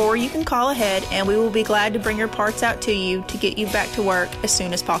usual, or you can call ahead and we will be glad to bring your parts out to you to get you back to work as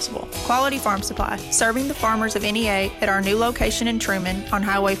soon as possible. Quality Farm Supply, serving the farmers of NEA at our new location in Truman on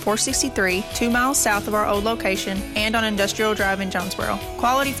Highway 463, 2 miles south of our old location, and on Industrial Drive in Jonesboro.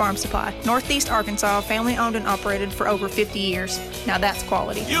 Quality Farm Supply, Northeast Arkansas, family owned and operated for over 50 years. Now that's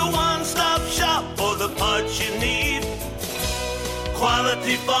quality. Your one-stop shop for the parts you need.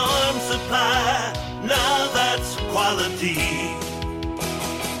 Quality Farm Supply. Now that's quality.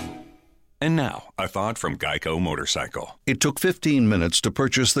 And now, a thought from Geico Motorcycle. It took 15 minutes to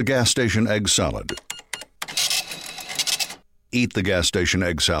purchase the gas station egg salad. Eat the gas station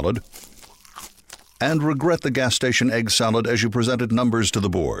egg salad, and regret the gas station egg salad as you presented numbers to the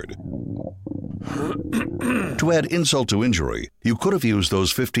board. To add insult to injury, you could have used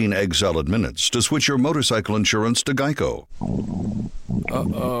those 15 egg salad minutes to switch your motorcycle insurance to Geico.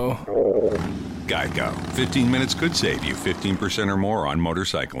 Uh-oh. Geico. 15 minutes could save you 15% or more on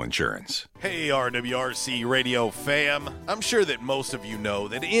motorcycle insurance. Hey, RWRC Radio fam. I'm sure that most of you know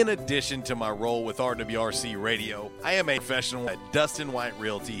that in addition to my role with RWRC Radio, I am a professional at Dustin White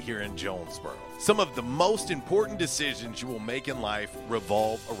Realty here in Jonesboro. Some of the most important decisions you will make in life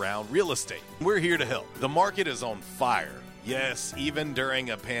revolve around real estate. We're here to help. The market is on fire. Yes, even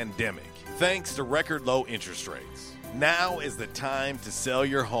during a pandemic, thanks to record low interest rates. Now is the time to sell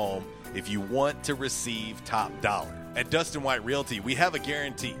your home if you want to receive top dollar. At Dustin White Realty, we have a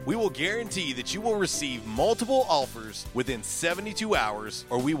guarantee. We will guarantee that you will receive multiple offers within 72 hours,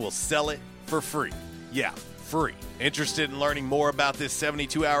 or we will sell it for free. Yeah, free. Interested in learning more about this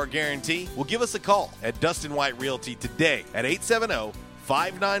 72-hour guarantee? Well, give us a call at Dustin White Realty today at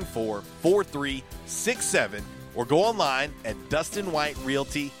 870-594-4367 or go online at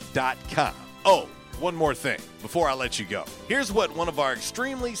DustinWhiteRealty.com. Oh, one more thing before I let you go. Here's what one of our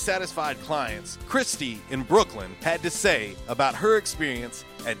extremely satisfied clients, Christy in Brooklyn, had to say about her experience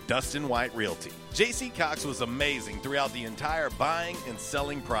at Dustin White Realty. J.C. Cox was amazing throughout the entire buying and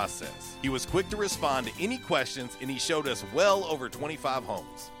selling process. He was quick to respond to any questions, and he showed us well over 25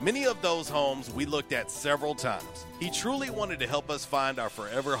 homes. Many of those homes we looked at several times. He truly wanted to help us find our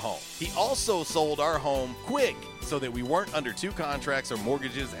forever home. He also sold our home quick so that we weren't under 2 contracts or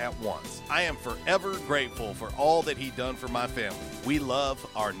mortgages at once. I am forever grateful for all that he done for my family. We love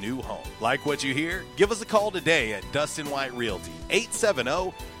our new home. Like what you hear? Give us a call today at Dustin White Realty,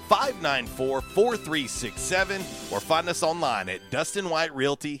 870-594-4367, or find us online at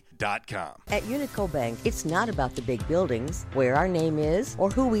DustinWhiteRealty.com. At Unico Bank, it's not about the big buildings, where our name is, or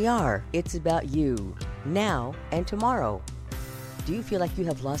who we are. It's about you, now and tomorrow. Do you feel like you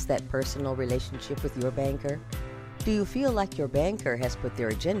have lost that personal relationship with your banker? Do you feel like your banker has put their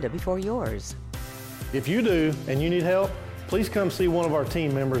agenda before yours? If you do and you need help, please come see one of our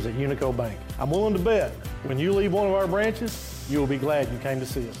team members at Unico Bank. I'm willing to bet when you leave one of our branches, you will be glad you came to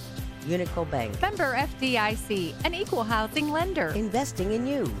see us. Unico Bank. Member FDIC, an equal housing lender. Investing in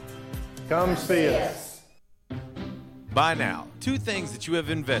you. Come see us. By now, 2 things that you have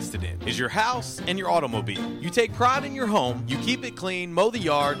invested in is your house and your automobile. You take pride in your home, you keep it clean, mow the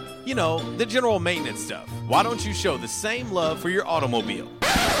yard, you know, the general maintenance stuff. Why don't you show the same love for your automobile?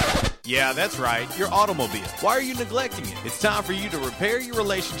 Yeah, that's right, your automobile. Why are you neglecting it? It's time for you to repair your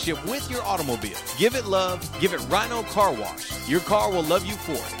relationship with your automobile. Give it love, give it Rhino Car Wash. Your car will love you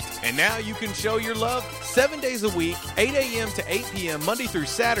for it. And now you can show your love 7 days a week, 8 a.m. to 8 p.m. Monday through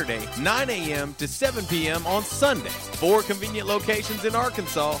Saturday, 9 a.m. to 7 p.m. on Sunday. 4 convenient locations in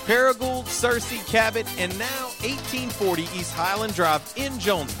Arkansas: Paragould, Searcy, Cabot, and now 1840 East Highland Drive in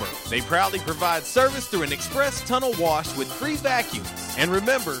Jonesboro. They proudly provide service through an express tunnel wash with free vacuums. And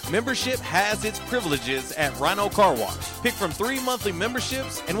remember, membership has its privileges at Rhino Car Wash. Pick from 3 monthly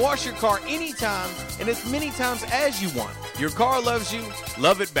memberships and wash your car anytime and as many times as you want. Your car loves you,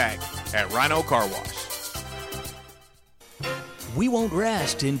 love it back at Rhino Car Wash. We won't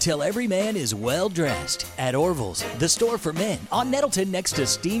rest until every man is well dressed. At Orville's, the store for men on Nettleton next to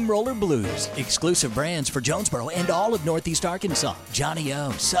Steamroller Blues. Exclusive brands for Jonesboro and all of Northeast Arkansas. Johnny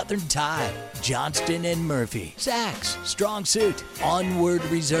O, Southern Tide, Johnston and Murphy, Saks, Strong Suit, Onward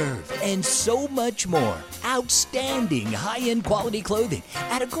Reserve, and so much more. Outstanding high-end quality clothing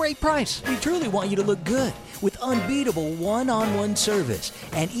at a great price. We truly want you to look good with unbeatable one-on-one service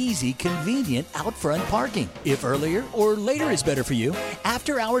and easy, convenient out-front parking. If earlier or later is better for you,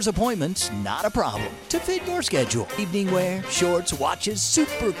 after-hours appointments, not a problem. To fit your schedule, evening wear, shorts, watches,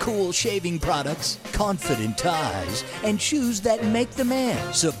 super cool shaving products, confident ties, and shoes that make the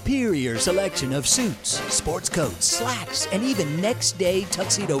man. Superior selection of suits, sports coats, slacks, and even next-day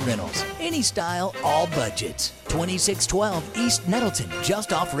tuxedo rentals. Any style, all budgets. 2612 East Nettleton,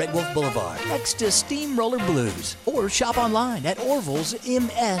 just off Red Wolf Boulevard, next to Steamroller Blues. Or shop online at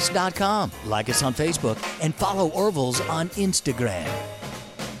orvillesms.com. Like us on Facebook and follow Orville's on Instagram.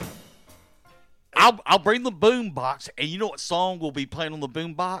 I'll bring the boom box, and you know what song will be playing on the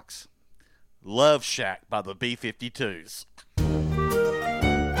boom box? Love Shack by the B-52s.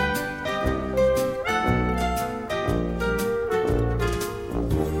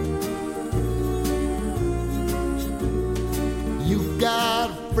 You've got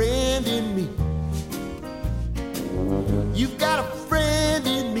a friend in me. You've got a friend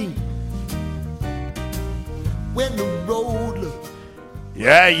in me. When the road looks.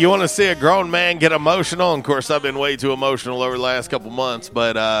 Yeah, you want to see a grown man get emotional? And of course, I've been way too emotional over the last couple months.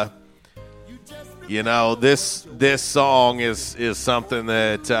 But, you know, this song is something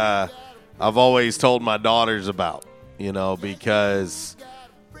that I've always told my daughters about, you know, because,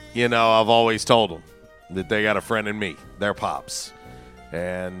 you know, I've always told them that they got a friend in me, their pops.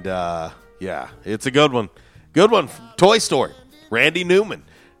 And, yeah, it's a good one. Good one. Toy Story. Randy Newman.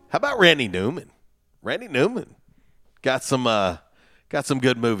 How about Randy Newman? Randy Newman got some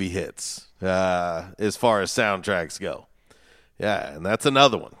good movie hits as far as soundtracks go. Yeah, and that's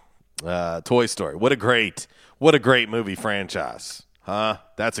another one. Toy Story. What a great movie franchise. Huh?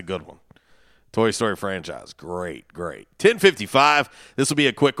 That's a good one. Toy Story franchise. Great. 10:55. This will be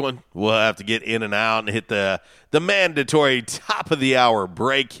a quick one. We'll have to get in and out and hit the mandatory top of the hour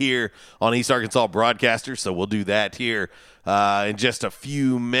break here on East Arkansas Broadcaster. So we'll do that here in just a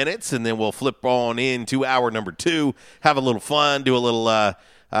few minutes, and then we'll flip on into hour number 2, have a little fun, do a little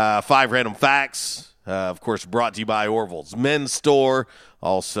 5 random facts. Of course, brought to you by Orville's Men's Store.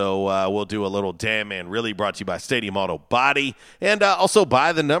 Also, we'll do a little Damn Man Really, brought to you by Stadium Auto Body. And also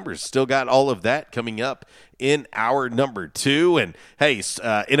By the Numbers. Still got all of that coming up in hour number 2. And, hey,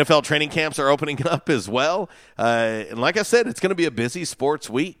 NFL training camps are opening up as well. And like I said, it's going to be a busy sports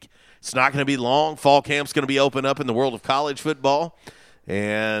week. It's not going to be long. Fall camp's going to be open up in the world of college football.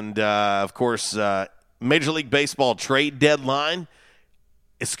 And, of course, Major League Baseball trade deadline,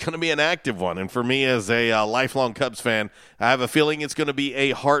 it's going to be an active one. And for me as a lifelong Cubs fan, I have a feeling it's going to be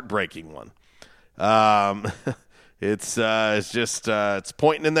a heartbreaking one. It's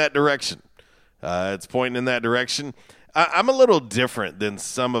pointing in that direction. It's pointing in that direction. I'm a little different than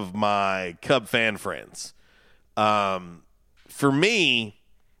some of my Cub fan friends. For me,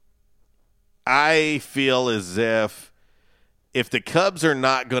 I feel as if the Cubs are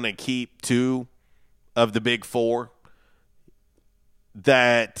not going to keep 2 of the big 4,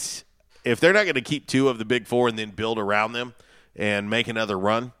 that if they're not going to keep 2 of the big 4 and then build around them and make another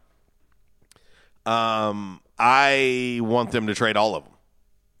run, I want them to trade all of them.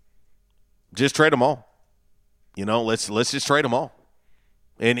 Just trade them all. Let's just trade them all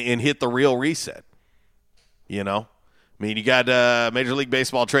and hit the real reset. You got Major League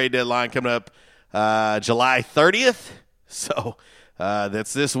Baseball trade deadline coming up July 30th. So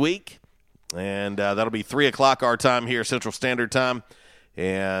that's this week. And that'll be 3 o'clock our time here, Central Standard Time.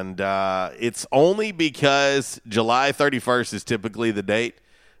 And it's only because July 31st is typically the date,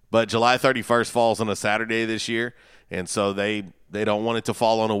 but July 31st falls on a Saturday this year. And so they don't want it to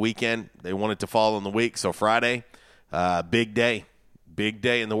fall on a weekend. They want it to fall on the week. So Friday, big day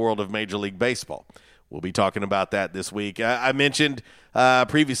in the world of Major League Baseball. We'll be talking about that this week. I mentioned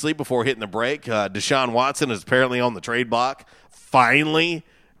previously before hitting the break, Deshaun Watson is apparently on the trade block, finally,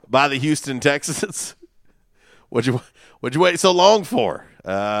 by the Houston Texans. What'd you wait so long for?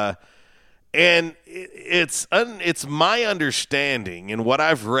 And it's my understanding, and what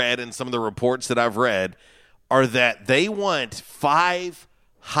I've read and some of the reports that I've read, are that they want 5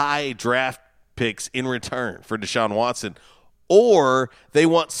 high draft picks in return for Deshaun Watson, or they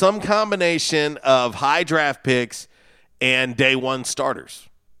want some combination of high draft picks and day 1 starters.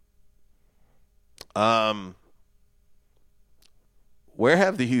 Where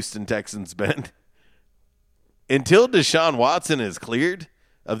have the Houston Texans been? Until Deshaun Watson is cleared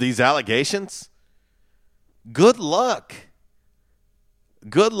of these allegations, good luck.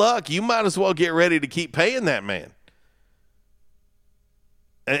 Good luck. You might as well get ready to keep paying that man.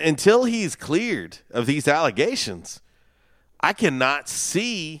 Until he's cleared of these allegations, I cannot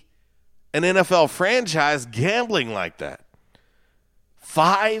see an NFL franchise gambling like that.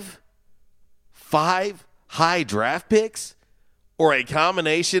 5 high draft picks, or a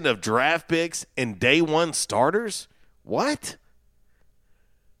combination of draft picks and day 1 starters? What?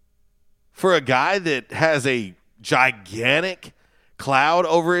 For a guy that has a gigantic cloud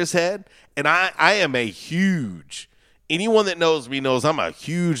over his head? And I am a huge, anyone that knows me knows I'm a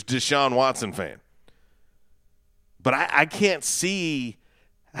huge Deshaun Watson fan. But I can't see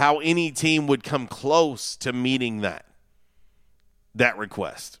how any team would come close to meeting that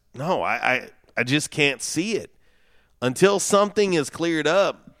request. No, I just can't see it. Until something is cleared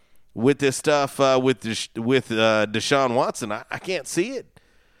up with this stuff with Deshaun Watson, I can't see it.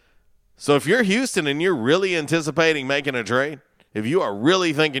 So if you're Houston and you're really anticipating making a trade, if you are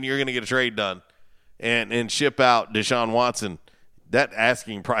really thinking you're going to get a trade done and ship out Deshaun Watson, that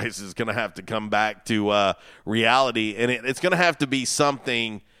asking price is going to have to come back to reality, and it's going to have to be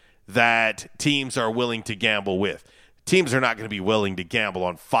something that teams are willing to gamble with. Teams are not going to be willing to gamble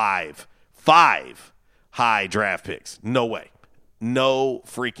on five high draft picks. No way. No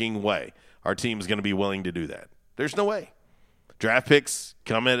freaking way our team is going to be willing to do that. There's no way. Draft picks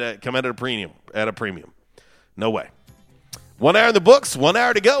come at a premium. No way. 1 hour in the books, 1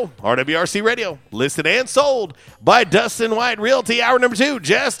 hour to go. RWRC Radio, listed and sold by Dustin White Realty. Hour number 2,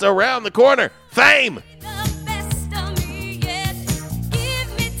 just around the corner. Fame.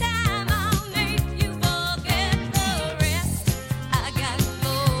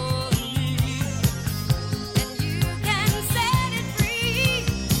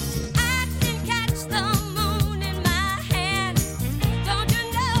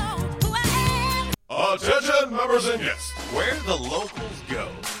 Attention, members and guests. Where the locals go.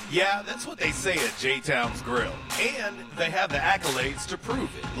 Yeah, that's what they say at J-Town's Grill. And they have the accolades to prove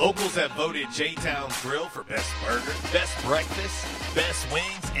it. Locals have voted J-Town's Grill for best burger, best breakfast, best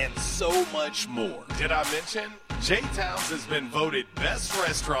wings, and so much more. Did I mention? J-Town's has been voted best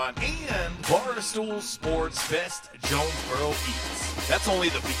restaurant and Barstool Sports best Jonesboro Eats. That's only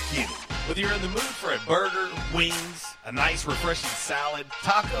the beginning. Whether you're in the mood for a burger, wings, a nice refreshing salad,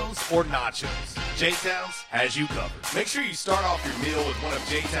 tacos, or nachos, J-Town's has you covered. Make sure you start off your meal with one of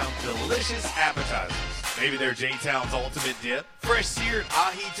J-Town's delicious appetizers. Maybe their J-Town's ultimate dip, fresh seared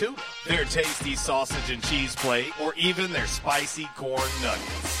ahi tuna, their tasty sausage and cheese plate, or even their spicy corn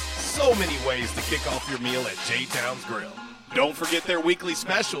nuggets. So many ways to kick off your meal at J-Town's Grill. Don't forget their weekly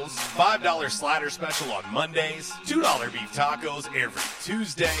specials. $5 slider special on Mondays, $2 beef tacos every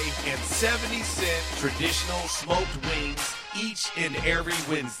Tuesday, and 70-cent traditional smoked wings each and every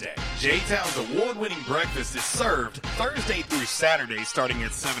Wednesday. J-Town's award-winning breakfast is served Thursday through Saturday starting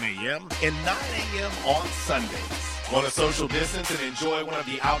at 7 a.m. and 9 a.m. on Sundays. Want to social distance and enjoy one of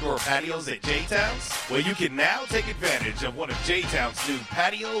the outdoor patios at J-Town's? Well, you can now take advantage of one of J-Town's new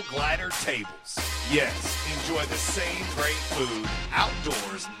patio glider tables. Yes, enjoy the same great food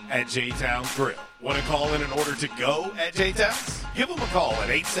outdoors at J-Town's Grill. Want to call in order to go at J-Town's? Give them a call at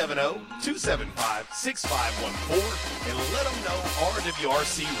 870-275-6514 and let them know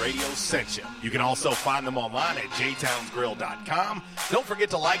RWRC Radio sent you. You can also find them online at jtownsgrill.com. Don't forget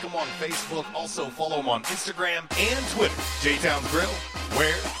to like them on Facebook. Also follow them on Instagram and Twitter. J-Town's Grill,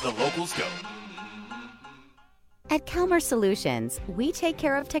 where the locals go. At Calmer Solutions, we take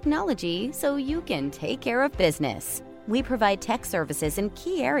care of technology so you can take care of business. We provide tech services in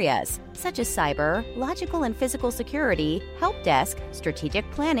key areas such as cyber, logical and physical security, help desk, strategic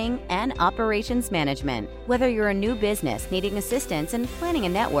planning, and operations management. Whether you're a new business needing assistance in planning a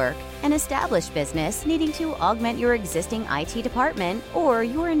network, an established business needing to augment your existing IT department, or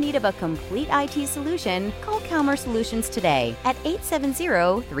you're in need of a complete IT solution, call Calmer Solutions today at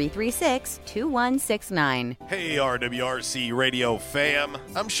 870-336-2169. Hey, RWRC Radio fam.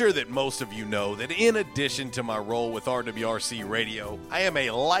 I'm sure that most of you know that in addition to my role with RWRC Radio, I am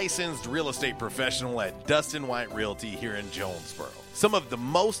a licensed real estate professional at Dustin White Realty here in Jonesboro. Some of the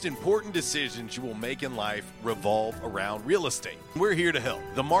most important decisions you will make in life revolve around real estate. We're here to help.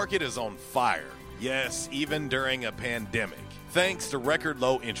 The market is on fire. Yes, even during a pandemic, thanks to record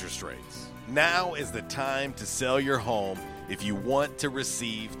low interest rates. Now is the time to sell your home if you want to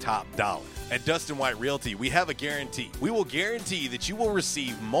receive top dollar. At Dustin White Realty, we have a guarantee. We will guarantee that you will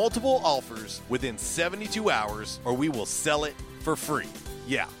receive multiple offers within 72 hours, or we will sell it for free.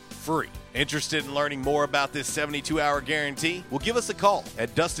 Yeah, free. Interested in learning more about this 72-hour guarantee? Well, give us a call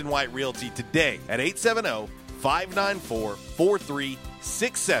at Dustin White Realty today at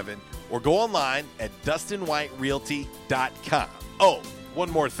 870-594-4367 or go online at DustinWhiteRealty.com. Oh,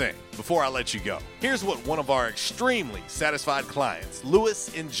 one more thing before I let you go. Here's what one of our extremely satisfied clients,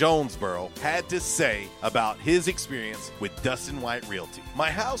 Lewis in Jonesboro, had to say about his experience with Dustin White Realty.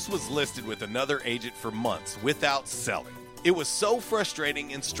 My house was listed with another agent for months without selling. It was so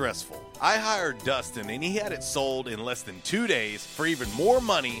frustrating and stressful. I hired Dustin and he had it sold in less than 2 days for even more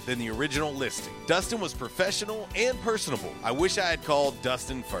money than the original listing. Dustin was professional and personable. I wish I had called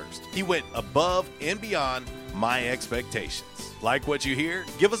Dustin first. He went above and beyond my expectations. Like what you hear?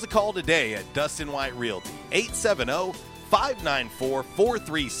 Give us a call today at Dustin White Realty,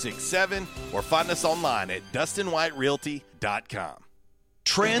 870-594-4367, or find us online at DustinWhiteRealty.com.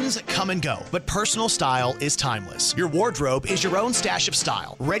 Trends come and go, but personal style is timeless. Your wardrobe is your own stash of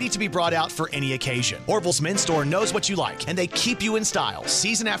style, ready to be brought out for any occasion. Orville's Men's Store knows what you like, and they keep you in style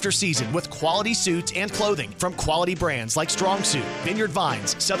season after season with quality suits and clothing from quality brands like Strong Suit, Vineyard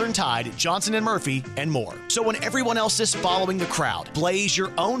Vines, Southern Tide, Johnson & Murphy, and more. So when everyone else is following the crowd, blaze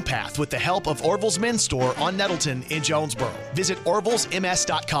your own path with the help of Orville's Men's Store on Nettleton in Jonesboro. Visit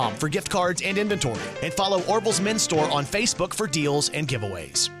orvillesms.com for gift cards and inventory, and follow Orville's Men's Store on Facebook for deals and giveaways.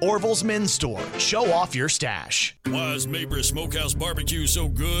 Orville's Men's Store. Show off your stash. Why is Mabry Smokehouse Barbecue so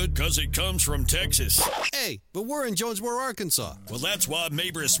good? Because it comes from Texas. Hey, but we're in Jonesboro, Arkansas. Well, that's why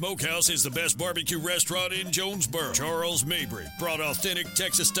Mabry Smokehouse is the best barbecue restaurant in Jonesboro. Charles Mabry brought authentic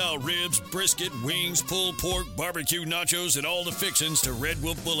Texas-style ribs, brisket, wings, pulled pork, barbecue nachos, and all the fixings to Red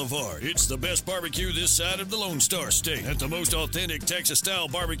Wolf Boulevard. It's the best barbecue this side of the Lone Star State at the most authentic Texas-style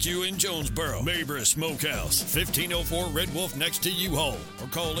barbecue in Jonesboro. Mabry Smokehouse, 1504 Red Wolf next to U-Haul. Or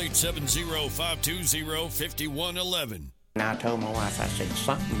call 870-520-5111. And I told my wife, I said,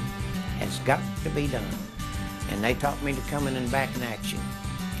 something has got to be done. And they taught me to come in and back in action.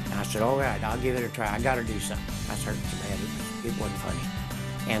 And I said, all right, I'll give it a try. I got to do something. I was hurting so bad, it wasn't funny.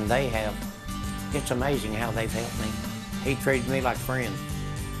 And they have, it's amazing how they've helped me. He treated me like a friend.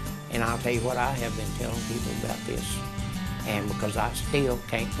 And I'll tell you what, I have been telling people about this. And because I still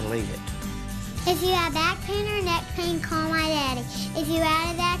can't believe it. If you have back pain or neck pain, call my daddy. If you're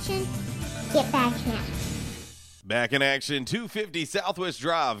out of action, get back in. Back in action, 250 Southwest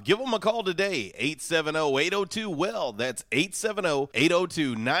Drive. Give them a call today, 870-802-WELL. That's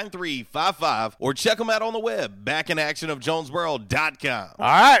 870-802-9355. Or check them out on the web, backinactionofjonesboro.com. All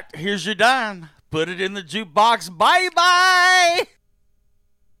right, here's your dime. Put it in the jukebox. Bye-bye.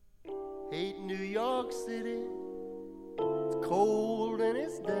 Hate New York City. It's cold and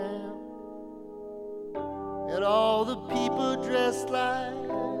it's damp. And all the people dressed like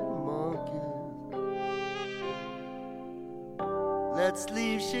monkeys. Let's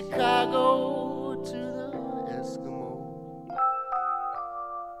leave Chicago to the Eskimos.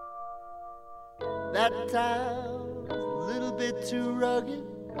 That town's a little bit too rugged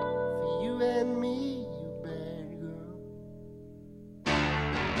for you and me, you bad girl.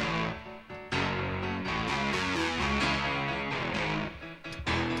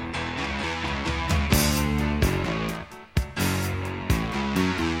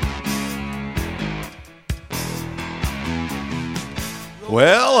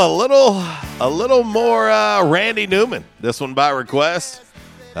 Well, a little more Randy Newman. This one by request.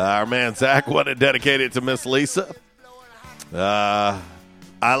 Our man Zach wanted to dedicate it to Miss Lisa. I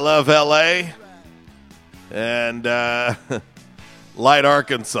love L.A. and Light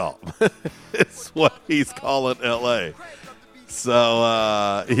Arkansas. It's what he's calling L.A.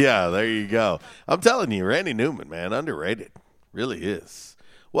 So, yeah, there you go. I'm telling you, Randy Newman, man, underrated. Really is.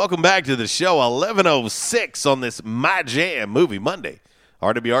 Welcome back to the show, 11:06 on this My Jam Movie Monday.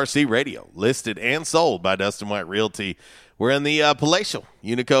 RWRC Radio, listed and sold by Dustin White Realty. We're in the palatial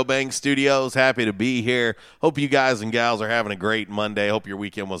Unico Bank Studios. Happy to be here. Hope you guys and gals are having a great Monday. Hope your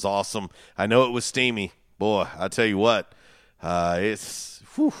weekend was awesome. I know it was steamy. Boy, I tell you what, it's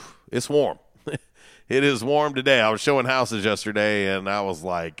warm. It is warm today. I was showing houses yesterday, and I was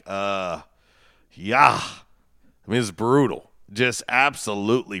like, yeah. I mean, it's brutal. Just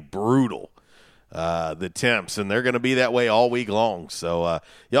absolutely brutal. The temps, and they're going to be that way all week long. So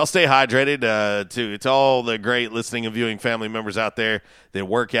y'all stay hydrated. To all the great listening and viewing family members out there that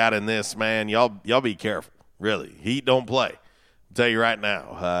work out in this, man, y'all be careful. Really, heat don't play. I'll tell you right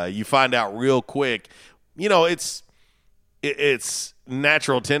now. You find out real quick. You know, it's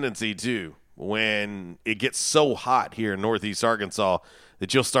natural tendency too when it gets so hot here in Northeast Arkansas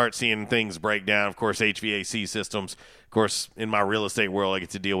that you'll start seeing things break down. Of course, HVAC systems. Of course, in my real estate world, I get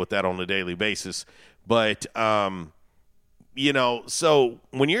to deal with that on a daily basis. But, you know, so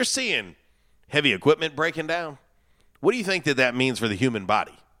when you're seeing heavy equipment breaking down, what do you think that means for the human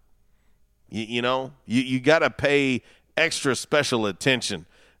body? You know, you got to pay extra special attention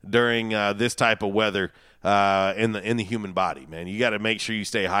during this type of weather in the human body, man. You got to make sure you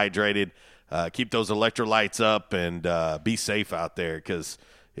stay hydrated, keep those electrolytes up, and be safe out there because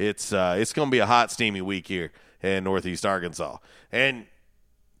it's going to be a hot, steamy week here in Northeast Arkansas. And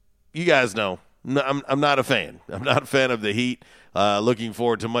you guys know, I'm not a fan. I'm not a fan of the heat. Looking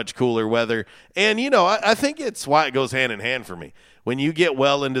forward to much cooler weather. And, you know, I think it's why it goes hand in hand for me. When you get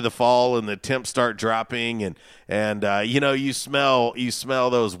well into the fall and the temps start dropping and you know, you smell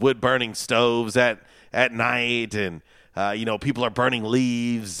those wood-burning stoves at night and, you know, people are burning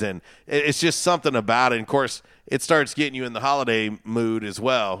leaves, and it's just something about it. And, of course, it starts getting you in the holiday mood as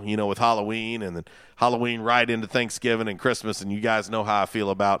well, you know, with Halloween, and then Halloween right into Thanksgiving and Christmas. And you guys know how I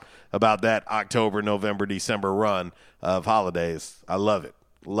feel about that October, November, December run of holidays. I love it.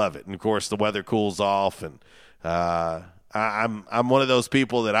 Love it. And, of course, the weather cools off, and I'm one of those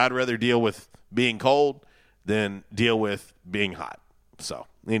people that I'd rather deal with being cold than deal with being hot. So,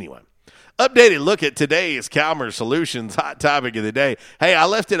 anyway. Updated look at today's Calmer Solutions hot topic of the day. Hey, I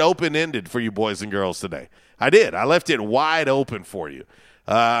left it open-ended for you boys and girls today. I did. I left it wide open for you.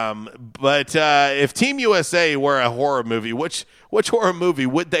 But if Team USA were a horror movie, which horror movie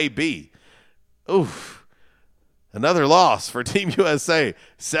would they be? Oof. Another loss for Team USA.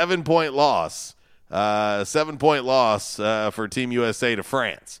 7-point loss. 7-point loss for Team USA to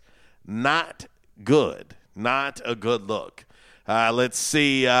France. Not good. Not a good look. Let's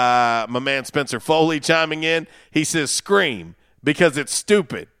see, my man Spencer Foley chiming in. He says, Scream, because it's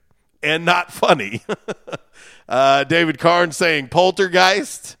stupid and not funny. David Carnes saying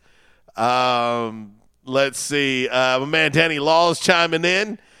Poltergeist. Let's see, my man Danny Laws chiming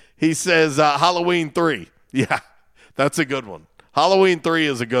in. He says Halloween 3. Yeah, that's a good one. Halloween 3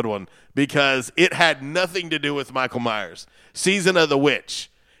 is a good one because it had nothing to do with Michael Myers. Season of the Witch.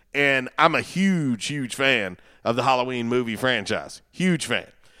 And I'm a huge, huge fan of the Halloween movie franchise. Huge fan.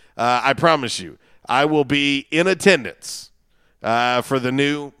 I promise you, I will be in attendance for the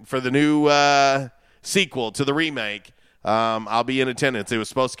new sequel to the remake. I'll be in attendance. It was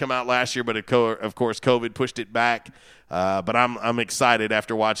supposed to come out last year, but of course COVID pushed it back. But I'm excited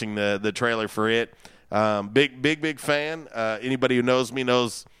after watching the trailer for it. Big fan. Anybody who knows me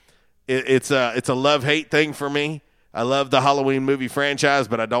knows it's a love-hate thing for me. I love the Halloween movie franchise,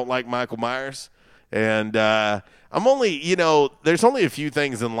 but I don't like Michael Myers. And I'm only, there's only a few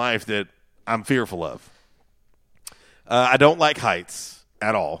things in life that I'm fearful of. I don't like heights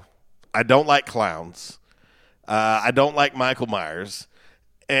at all. I don't like clowns. I don't like Michael Myers.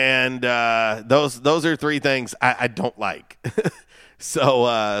 And those are three things I don't like.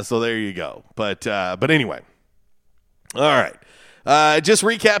 So there you go. But anyway. All right. Just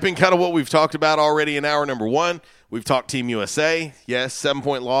recapping kind of what we've talked about already in hour number one. We've talked Team USA. Yes,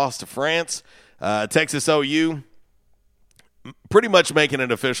 7-point loss to France. Texas OU pretty much making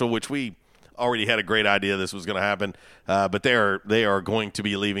it official, which we already had a great idea this was going to happen. But they are going to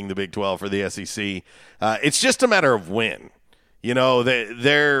be leaving the Big 12 for the SEC. It's just a matter of when. You know,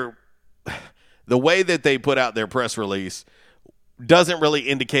 they're the way that they put out their press release doesn't really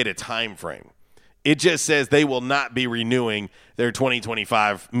indicate a time frame. It just says they will not be renewing their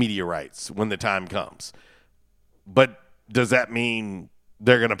 2025 media rights when the time comes. But does that mean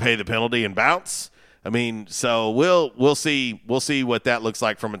they're going to pay the penalty and bounce? I mean, so we'll see what that looks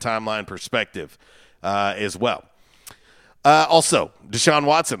like from a timeline perspective as well. Also, Deshaun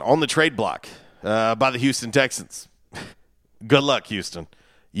Watson on the trade block by the Houston Texans. Good luck, Houston.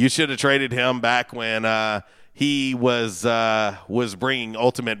 You should have traded him back when he was bringing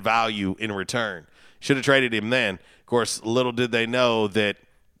ultimate value in return. Should have traded him then. Of course, little did they know that,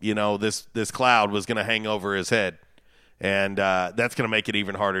 you know, this cloud was going to hang over his head. And that's going to make it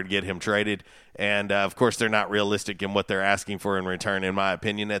even harder to get him traded. And, of course, they're not realistic in what they're asking for in return, in my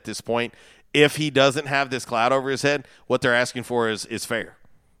opinion, at this point. If he doesn't have this cloud over his head, what they're asking for is fair.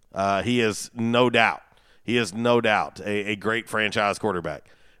 He is no doubt a great franchise quarterback.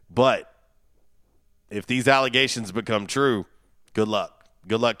 But if these allegations become true, good luck.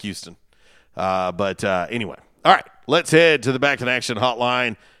 Good luck, Houston. But anyway, all right, let's head to the Back in Action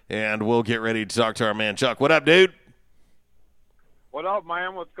hotline, and we'll get ready to talk to our man Chuck. What up, dude? What up,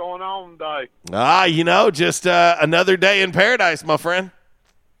 man? What's going on today? You know, just another day in paradise, my friend.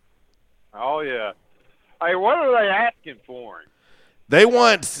 Oh, yeah. Hey, what are they asking for him? They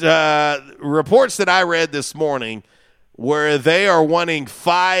want reports that I read this morning where they are wanting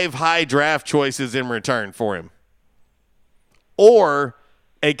 5 high draft choices in return for him, or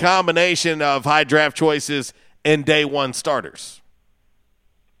a combination of high draft choices and day one starters.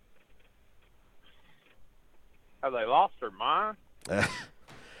 Have they lost their mind?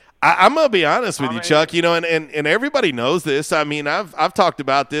 I'm going to be honest with you, Chuck, you know, and everybody knows this. I mean, I've talked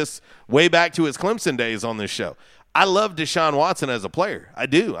about this way back to his Clemson days on this show. I love Deshaun Watson as a player. I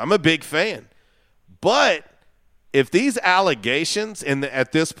do. I'm a big fan. But if these allegations, and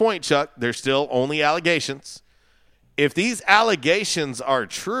at this point, Chuck, they're still only allegations. If these allegations are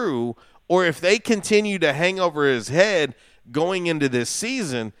true, or if they continue to hang over his head going into this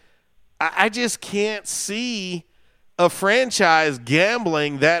season, I just can't see a franchise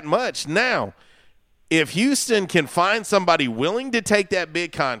gambling that much. Now, if Houston can find somebody willing to take that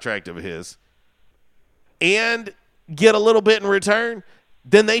big contract of his and get a little bit in return,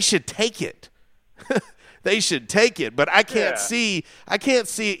 then they should take it. They should take it. But I can't see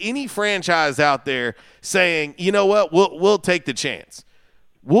any franchise out there saying, you know what, we'll take the chance.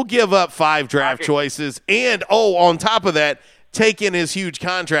 We'll give up 5 draft choices and, on top of that, take in his huge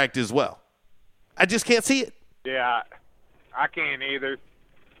contract as well. I just can't see it. Yeah, I can't either.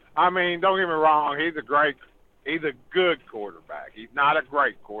 I mean, don't get me wrong. He's a good quarterback. He's not a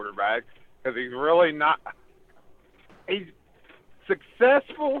great quarterback because he's really not. He's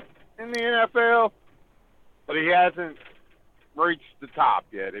successful in the NFL, but he hasn't reached the top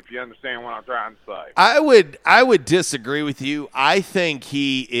yet, if you understand what I'm trying to say. I would disagree with you. I think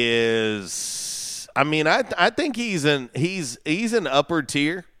he is. I mean, I think he's an upper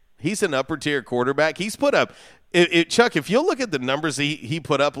tier. He's an upper tier quarterback. He's put up Chuck, if you'll look at the numbers he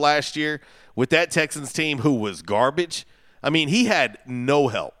put up last year with that Texans team who was garbage, I mean, he had no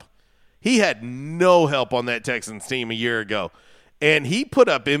help. He had no help on that Texans team a year ago, and he put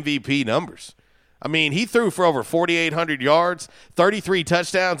up MVP numbers. I mean, he threw for over 4,800 yards, 33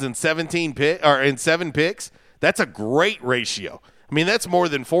 touchdowns, and 7 picks. That's a great ratio. I mean, that's more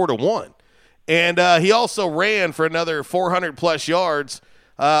than 4-1. And he also ran for another 400-plus yards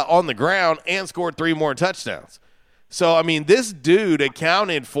on the ground and scored 3 more touchdowns. So, I mean, this dude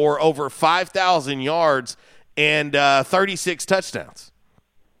accounted for over 5,000 yards and 36 touchdowns.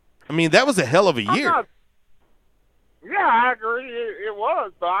 I mean, that was a hell of a year. I agree. It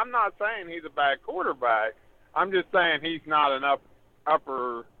was, but I'm not saying he's a bad quarterback. I'm just saying he's not an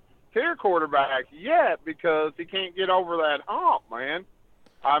upper-tier quarterback yet because he can't get over that hump, man.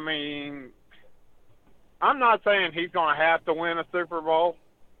 I mean, I'm not saying he's going to have to win a Super Bowl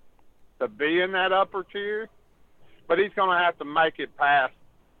to be in that upper tier, but he's going to have to make it past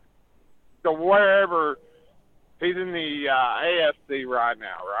to wherever he's in the AFC right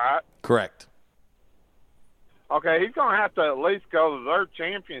now, right? Correct. Okay, he's going to have to at least go to their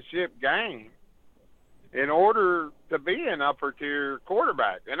championship game in order to be an upper tier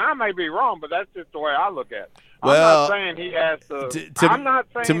quarterback. And I may be wrong, but that's just the way I look at it. Well, I'm not saying he has to. I'm not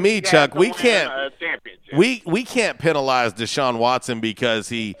saying to me, he Chuck, has to we win can't. a championship. We can't penalize Deshaun Watson because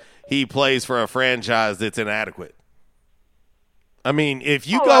he plays for a franchise that's inadequate. I mean, if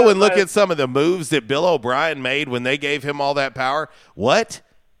you go and look at some of the moves that Bill O'Brien made when they gave him all that power, what?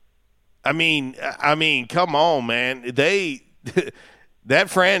 I mean, come on, man.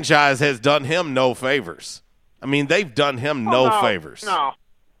 That franchise has done him no favors. I mean, they've done him no favors.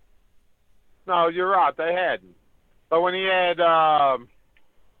 No, you're right. They hadn't. But when he had, the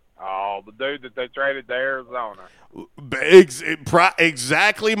dude that they traded to Arizona.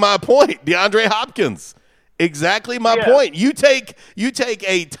 Exactly my point, DeAndre Hopkins. Exactly my point. You take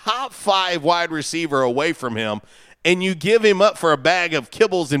a top 5 wide receiver away from him, and you give him up for a bag of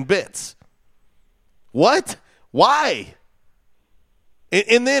kibbles and bits. What? Why?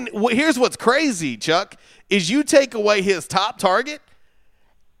 And then here's what's crazy, Chuck, is you take away his top target,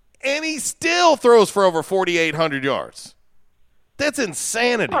 and he still throws for over 4,800 yards. That's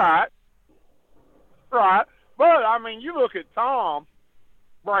insanity. Right. But, I mean, you look at Tom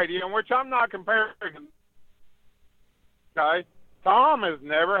Brady, in which I'm not comparing him. Okay? Tom has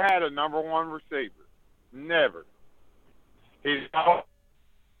never had a number 1 receiver. Never. He's all.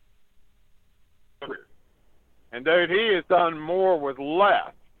 And, dude, he has done more with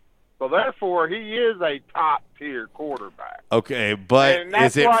less. So, therefore, he is a top-tier quarterback. Okay, but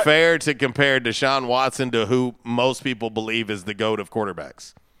is it fair to compare Deshaun Watson to who most people believe is the GOAT of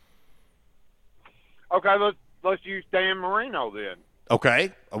quarterbacks? Okay, let's use Dan Marino then.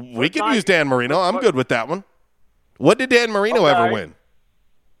 Okay, we can use Dan Marino. I'm good with that one. What did Dan Marino ever win?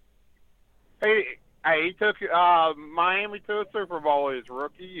 He took Miami to a Super Bowl his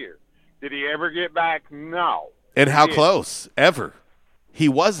rookie year. Did he ever get back? No. And how close? Ever. He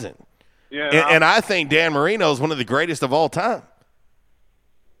wasn't. Yeah. And I think Dan Marino is one of the greatest of all time.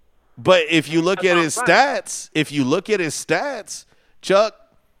 But if you look at his stats, Chuck,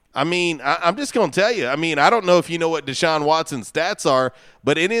 I mean, I'm just going to tell you. I mean, I don't know if you know what Deshaun Watson's stats are,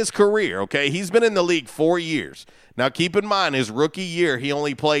 but in his career, okay, he's been in the league 4 years. Now, keep in mind, his rookie year, he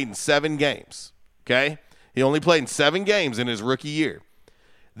only played in 7 games, okay? He only played in 7 games in his rookie year.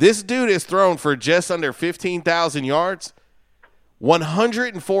 This dude has thrown for just under 15,000 yards,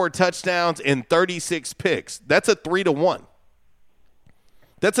 104 touchdowns, and 36 picks. That's a 3-to-1.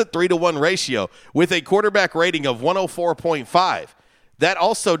 That's a 3-to-1 ratio with a quarterback rating of 104.5. That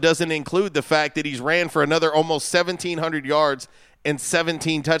also doesn't include the fact that he's ran for another almost 1,700 yards and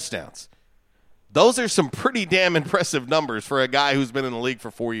 17 touchdowns. Those are some pretty damn impressive numbers for a guy who's been in the league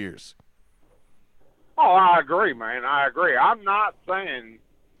for 4 years. Oh, I agree, man. I agree. I'm not saying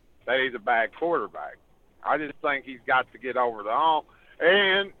that he's a bad quarterback. I just think he's got to get over the hump.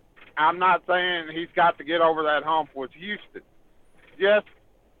 And I'm not saying he's got to get over that hump with Houston. Just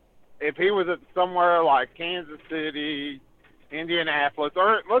if he was at somewhere like Kansas City, Indianapolis,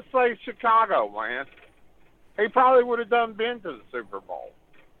 or let's say Chicago, man, he probably would have been to the Super Bowl.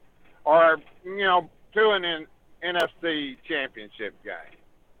 Or, to an NFC championship game.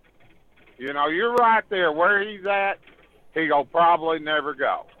 You're right there. Where he's at, he'll probably never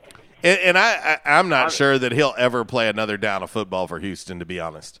go. And I'm not sure that he'll ever play another down of football for Houston, to be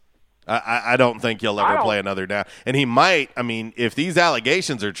honest. I don't think he'll ever play another down. And he might, if these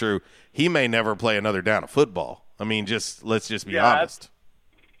allegations are true, he may never play another down of football. Let's just be honest.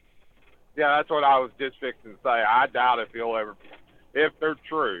 That's what I was just fixing to say. I doubt if he'll ever, if they're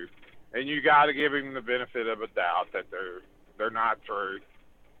true. And you got to give him the benefit of a doubt that they're not true,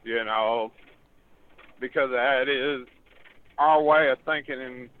 because that is our way of thinking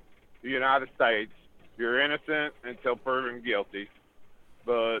in the United States. You're innocent until proven guilty,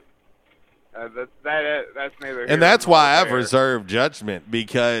 but that's neither here and that's nor why there. I've reserved judgment,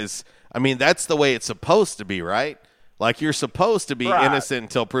 because that's the way it's supposed to be, right? Like, you're supposed to be innocent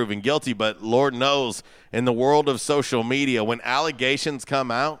until proven guilty, but Lord knows in the world of social media, when allegations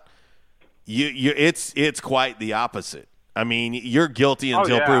come out, it's quite the opposite. You're guilty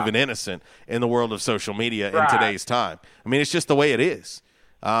until proven innocent in the world of social media in today's time. It's just the way it is.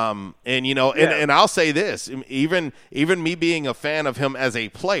 And I'll say this, even me being a fan of him as a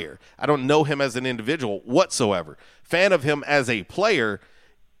player, I don't know him as an individual whatsoever. Fan of him as a player,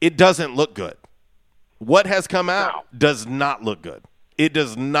 it doesn't look good. What has come out does not look good. It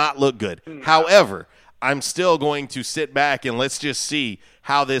does not look good. No. However, I'm still going to sit back and let's just see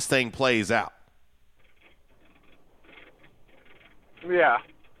how this thing plays out. Yeah.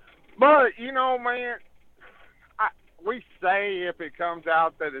 But, man, we say if it comes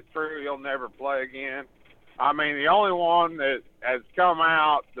out that it's true, he'll never play again. I mean, the only one that has come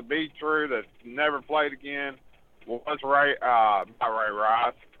out to be true that's never played again was not Ray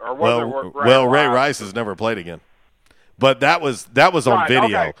Rice, or was Ray Rice has never played again. But that was on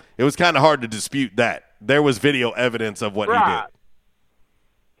video. Okay. It was kind of hard to dispute that. There was video evidence of what he did.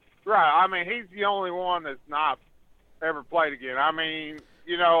 Right. I mean, he's the only one that's not ever played again. I mean,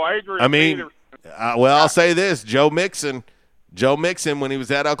 Adrian Peterson. I'll say this. Joe Mixon, when he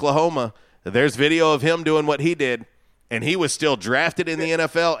was at Oklahoma, there's video of him doing what he did, and he was still drafted in the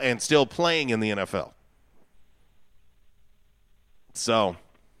NFL and still playing in the NFL. So,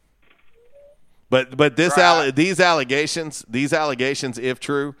 but these allegations, if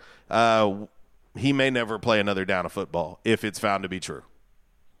true, he may never play another down of football if it's found to be true.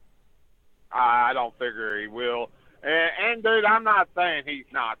 I don't figure he will. And dude, I'm not saying he's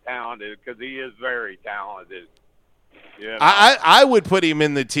not talented, because he is very talented. I would put him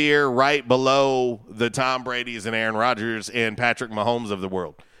in the tier right below the Tom Brady's and Aaron Rodgers and Patrick Mahomes of the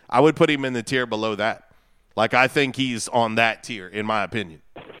world. I would put him in the tier below that. Like, I think he's on that tier, in my opinion.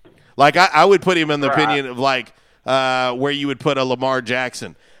 Like, I would put him in the opinion of, like, where you would put a Lamar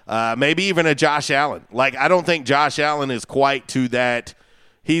Jackson, maybe even a Josh Allen. Like, I don't think Josh Allen is quite to that.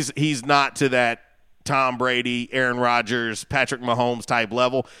 He's not to that Tom Brady, Aaron Rodgers, Patrick Mahomes type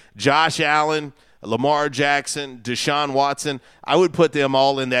level. Josh Allen, Lamar Jackson, Deshaun Watson, I would put them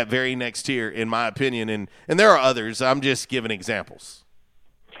all in that very next tier, in my opinion. And there are others. I'm just giving examples.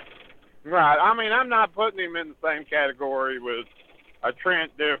 Right. I mean, I'm not putting him in the same category with a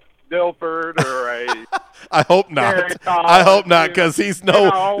Trent Dilford or a I hope not. I hope not, because he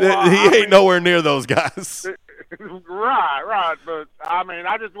ain't nowhere near those guys. Right. But, I mean,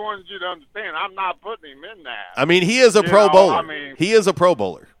 I just wanted you to understand, I'm not putting him in that. I mean, he is a Pro Bowler. He is a Pro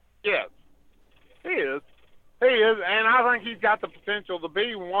Bowler. Yes. He is. And I think he's got the potential to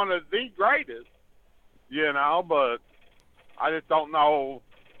be one of the greatest, but I just don't know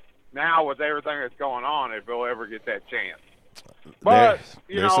now with everything that's going on if he'll ever get that chance. But,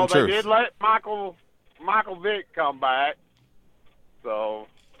 they did let Michael Vick come back, so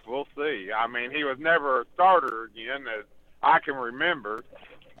we'll see. I mean, he was never a starter again, as I can remember,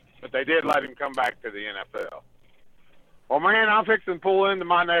 but they did let him come back to the NFL. Well, man, I'm fixing to pull into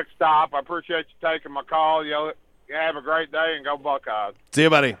my next stop. I appreciate you taking my call. You have a great day, and go Buckeyes. See you,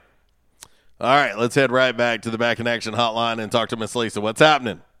 buddy. All right, let's head right back to the Back in Action hotline and talk to Miss Lisa. What's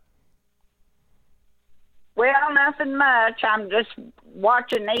happening? Well, nothing much. I'm just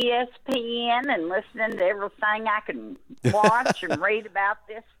watching ESPN and listening to everything I can watch and read about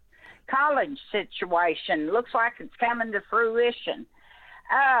this college situation. Looks like it's coming to fruition.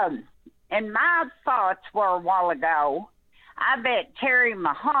 And my thoughts were a while ago, I bet Terry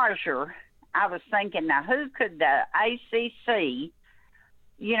Mahajer, I was thinking, now who could the ACC,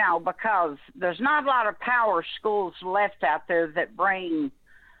 because there's not a lot of power schools left out there that bring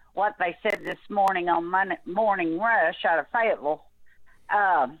what they said this morning on Morning Rush out of Fayetteville,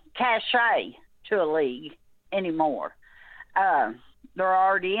 cachet to a league anymore. They're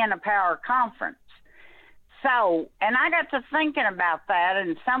already in a power conference. So, and I got to thinking about that,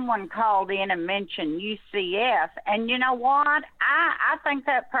 and someone called in and mentioned UCF, and you know what? I think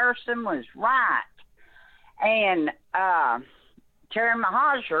that person was right. And Terry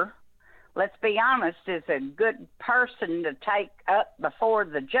Mahajer, let's be honest, is a good person to take up before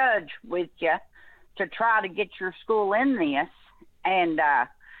the judge with you to try to get your school in this. And I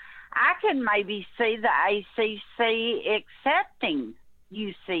can maybe see the ACC accepting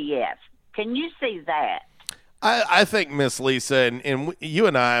UCF. Can you see that? I think, Miss Lisa, and you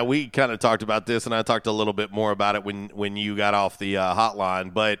and I, we kind of talked about this, and I talked a little bit more about it when you got off the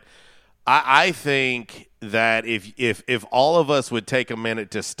hotline. But I think that if all of us would take a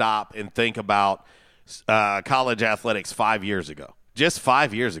minute to stop and think about college athletics 5 years ago, just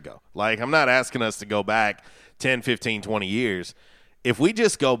 5 years ago. Like, I'm not asking us to go back 10, 15, 20 years. If we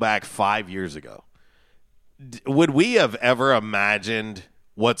just go back 5 years ago, would we have ever imagined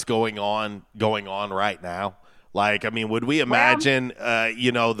what's going on right now? Like, I mean, would we imagine,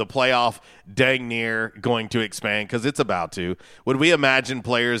 the playoff dang near going to expand? Because it's about to. Would we imagine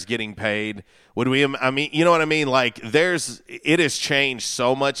players getting paid? Would we? I mean, you know what I mean? Like, it has changed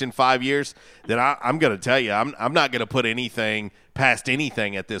so much in 5 years that I'm going to tell you, I'm not going to put anything past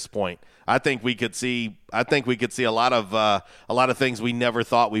anything at this point. I think we could see a lot of things we never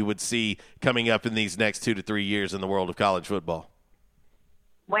thought we would see coming up in these next 2 to 3 years in the world of college football.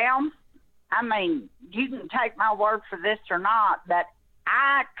 Well, I mean, you can take my word for this or not, but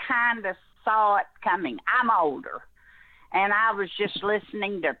I kind of saw it coming. I'm older, and I was just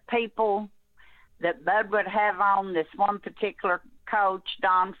listening to people that Bud would have on, this one particular coach,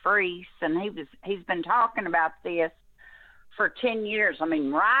 Don Freese, and he's been talking about this for 10 years. I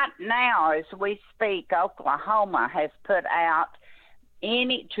mean, right now, as we speak, Oklahoma has put out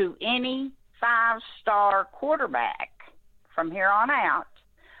any 5-star quarterback from here on out,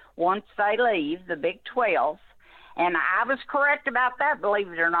 once they leave the Big 12. And I was correct about that, believe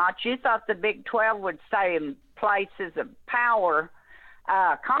it or not. You thought the Big 12 would stay in place as a power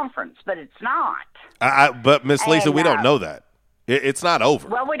conference, but it's not. But, Miss Lisa, we don't know that. It's not over.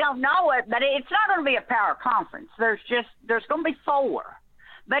 Well, we don't know it, but it's not going to be a power conference. There's going to be 4.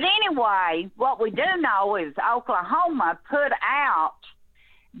 But anyway, what we do know is Oklahoma put out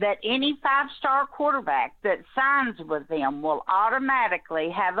that any 5-star quarterback that signs with them will automatically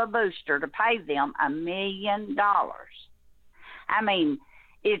have a booster to pay them $1 million. I mean,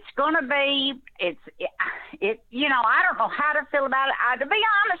 it's going to be, you know, I don't know how to feel about it. To be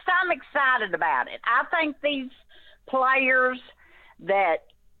honest, I'm excited about it. I think these players that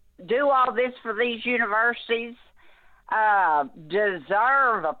do all this for these universities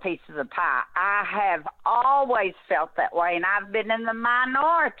deserve a piece of the pie. I have always felt that way, and I've been in the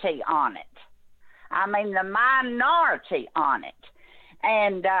minority on it. I mean, the minority on it.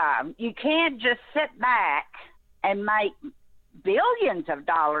 And you can't just sit back and make billions of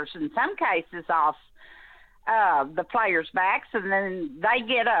dollars in some cases off the players' backs, and then they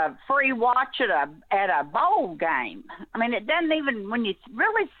get a free watch at a bowl game. I mean, it doesn't even, when you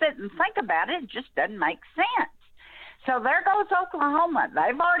really sit and think about it, it just doesn't make sense. So there goes Oklahoma.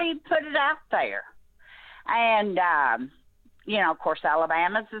 They've already put it out there. And, you know, of course,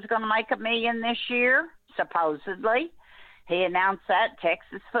 Alabama's is going to make $1 million this year, supposedly. He announced that.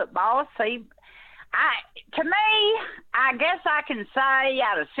 Texas football. See, to me, I guess I can say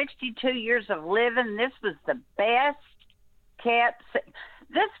out of 62 years of living, this was the best kept.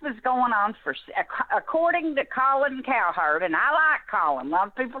 This was going on for, according to Colin Cowherd, and I like Colin. A lot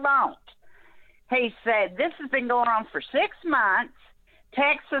of people don't. He said this has been going on for 6 months.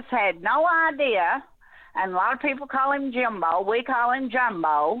 Texas had no idea, and a lot of people call him Jimbo. We call him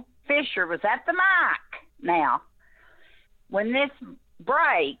Jumbo. Fisher was at the mic. Now, when this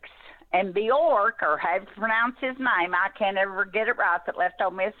breaks, and Bjork, or how to pronounce his name, I can't ever get it right, that left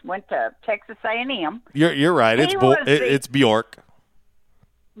Ole Miss, went to Texas A&M. You're right. It's Bjork.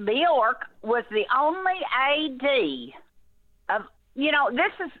 Bjork was the only AD of, you know,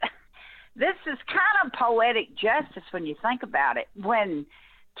 this is kind of poetic justice when you think about it. When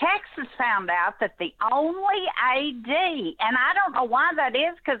Texas found out that the only AD, and I don't know why that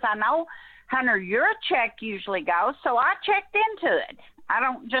is, because I know Hunter Yurachek usually goes, so I checked into it. I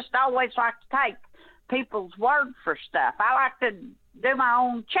don't just always like to take people's word for stuff. I like to do my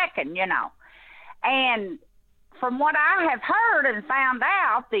own checking, you know. And from what I have heard and found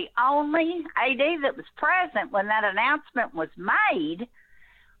out, the only AD that was present when that announcement was made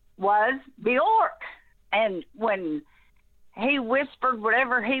was Bjork. And when he whispered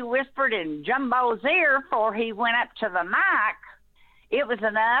whatever he whispered in Jumbo's ear before he went up to the mic, it was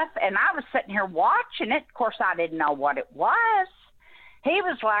enough. And I was sitting here watching it. Of course, I didn't know what it was. He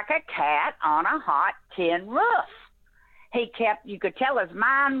was like a cat on a hot tin roof. You could tell his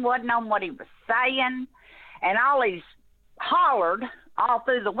mind wasn't on what he was saying. And all he's hollered all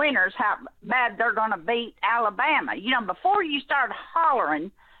through the winters how bad they're going to beat Alabama. You know, before you start hollering,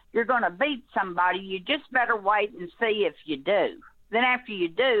 you're going to beat somebody, you just better wait and see if you do. Then after you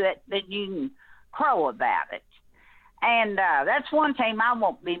do it, then you can crow about it. And that's one team I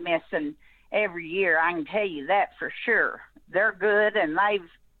won't be missing every year. I can tell you that for sure. They're good, and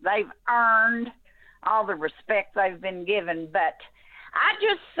they've earned all the respect they've been given. But I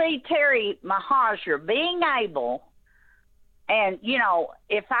just see Terry Mahajer being able, and, you know,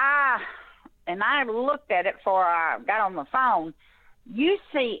 I looked at it before I got on the phone,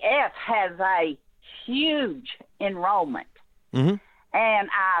 UCF has a huge enrollment. Mm-hmm. And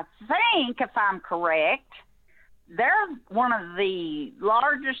I think, if I'm correct, they're one of the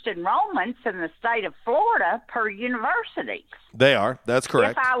largest enrollments in the state of Florida per university. They are. That's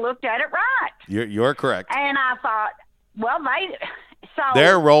correct. If I looked at it right. You're correct. And I thought, well,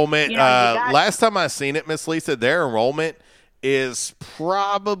 their enrollment, you know, last time I seen it, Miss Lisa, their enrollment is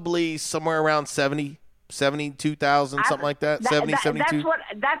probably somewhere around 72,000, something like that. 72.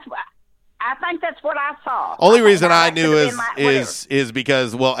 I think that's what I saw. Only reason I knew is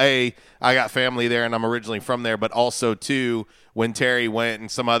because, well, A, I got family there and I'm originally from there, but also, two, when Terry went and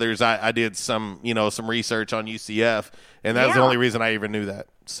some others, I did some research on UCF, and that's the only reason I even knew that.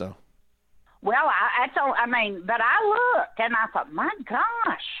 So. Well, but I looked and I thought, my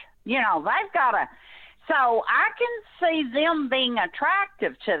gosh, you know, they've got a. So I can see them being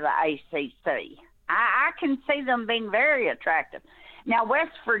attractive to the ACC. I can see them being very attractive. Now,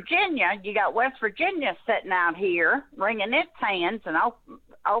 West Virginia, you got West Virginia sitting out here wringing its hands, and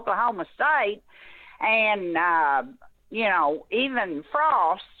Oklahoma State, and, even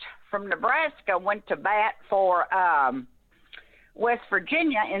Frost from Nebraska went to bat for West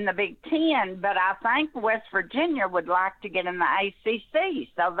Virginia in the Big Ten, but I think West Virginia would like to get in the ACC,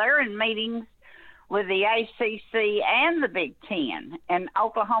 so they're in meetings with the ACC and the Big Ten. And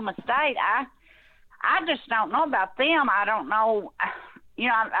Oklahoma State, I just don't know about them. I don't know.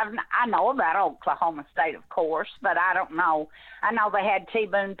 I know about Oklahoma State, of course, but I don't know. I know they had T.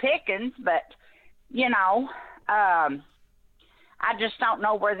 Boone Pickens, but, I just don't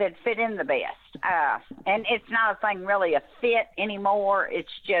know where they'd fit in the best. And it's not a thing really a fit anymore. It's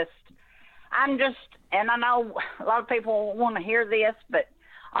just, and I know a lot of people want to hear this, but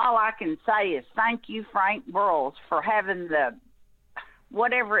all I can say is thank you, Frank Burles, for having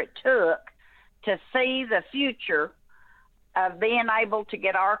whatever it took to see the future of being able to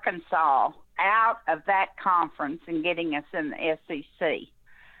get Arkansas out of that conference and getting us in the SEC.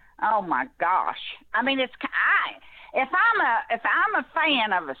 Oh my gosh! I mean, if I'm a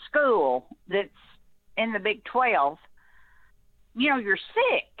fan of a school that's in the Big 12, you're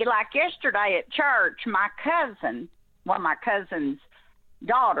sick. Like yesterday at church, my cousin's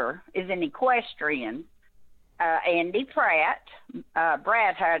daughter is an equestrian. Andy Pratt,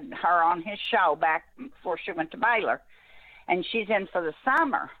 Brad had her on his show back before she went to Baylor, and she's in for the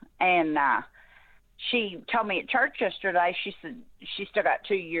summer. And she told me at church yesterday, she said she still got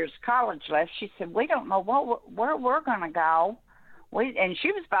 2 years of college left. She said, we don't know where we're going to go. And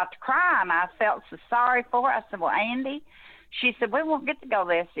she was about to cry, and I felt so sorry for her. I said, well, Andy, she said, we won't get to go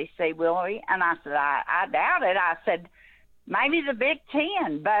to the SEC, will we? And I said, I doubt it. I said, maybe the Big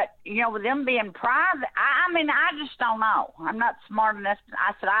Ten, but, with them being private, I just don't know. I'm not smart enough.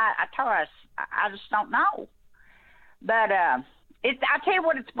 I said, I told her, I just don't know. But I tell you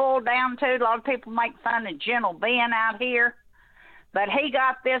what it's boiled down to. A lot of people make fun of Gentle Ben out here, but he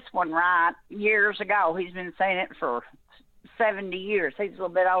got this one right years ago. He's been saying it for 70 years. He's a little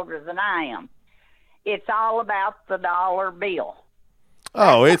bit older than I am. It's all about the dollar bill.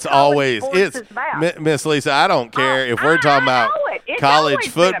 Oh, it's always, Miss Lisa, I don't care if we're talking about college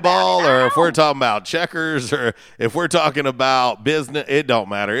football or if we're talking about checkers or if we're talking about business, it don't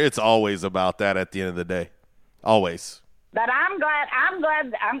matter. It's always about that at the end of the day. Always. But I'm glad I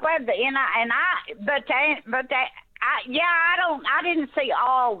didn't see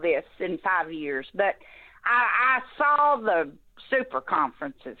all this in 5 years, but I saw the super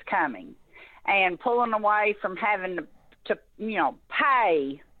conferences coming and pulling away from having to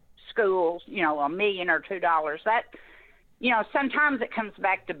pay schools, $1 million or $2. That, sometimes it comes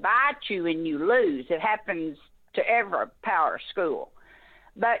back to bite you and you lose. It happens to every power school.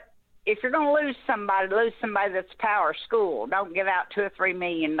 But if you're going to lose somebody that's a power school. Don't give out $2 or $3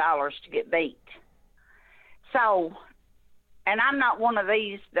 million to get beat. So, and I'm not one of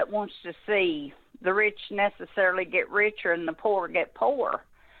these that wants to see the rich necessarily get richer and the poor get poorer.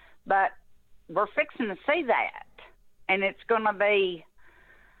 But we're fixing to see that. And it's going to be,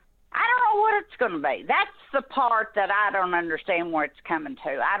 I don't know what it's going to be. That's the part that I don't understand where it's coming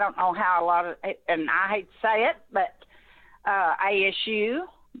to. I don't know how a lot of, and I hate to say it, but ASU,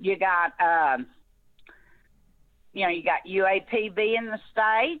 you got UAPB in the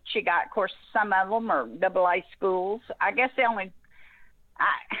state. You got, of course, some of them are AA schools. I guess I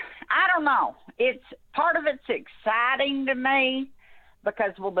don't know. Part of it's exciting to me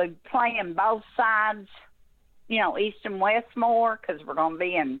because we'll be playing both sides, East and West more, because we're going to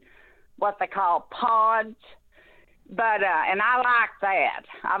be in what they call pods. But, and I like that.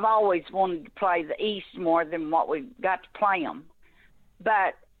 I've always wanted to play the East more than what we've got to play them.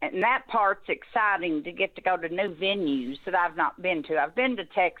 But, and that part's exciting to get to go to new venues that I've not been to. I've been to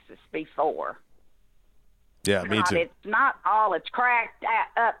Texas before. Yeah, me too. It's not all it's cracked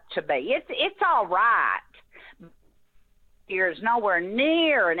up to be. It's all right. Here's nowhere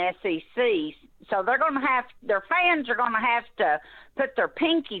near an SEC, so their fans are going to have to put their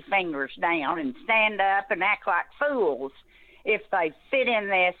pinky fingers down and stand up and act like fools if they fit in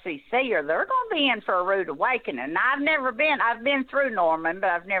the SEC, or they're going to be in for a rude awakening. I've been through Norman, but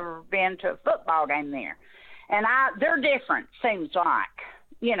I've never been to a football game there. And they're different, seems like,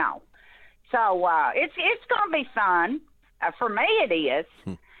 So it's going to be fun. For me it is.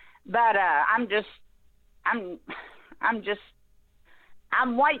 But I'm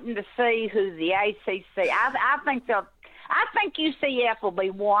waiting to see who the ACC. I think UCF will be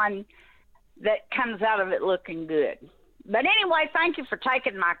one that comes out of it looking good. But anyway, thank you for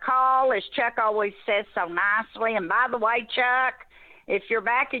taking my call, as Chuck always says so nicely. And by the way, Chuck, if you're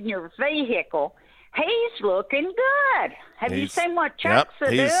back in your vehicle, He's looking good. Have you seen what Chuck's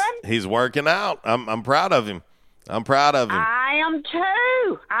doing? He's working out. I'm proud of him. I am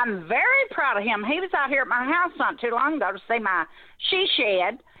too. I'm very proud of him. He was out here at my house not too long ago to see my she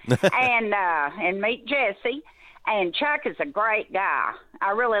shed and meet Jesse. And Chuck is a great guy. I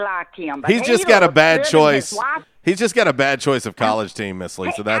really like him. But He's just got a bad choice. He's just got a bad choice of college team, Miss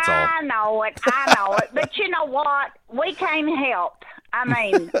Lisa. That's all. I know it. But you know what? We can't help. I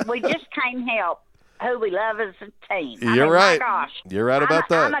mean, we just can't help who we love as a team. You're right. My gosh. You're right about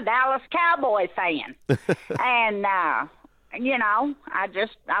that. I'm a Dallas Cowboy fan. And, I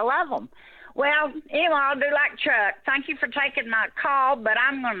love them. Well, anyway, I'll do like Chuck. Thank you for taking my call, but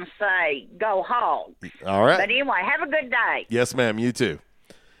I'm going to say go Hogs. All right. But anyway, have a good day. Yes, ma'am. You too.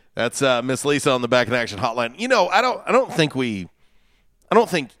 That's Miss Lisa on the Back in Action hotline. I don't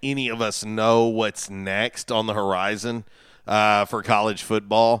think any of us know what's next on the horizon for college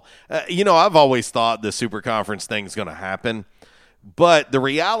football. I've always thought the super conference thing's going to happen, but the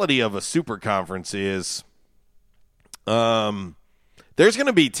reality of a super conference is, there's going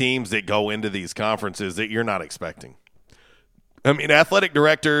to be teams that go into these conferences that you're not expecting. I mean, athletic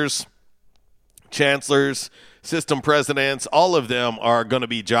directors, chancellors, system presidents, all of them are going to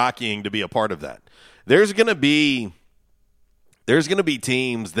be jockeying to be a part of that. There's going to be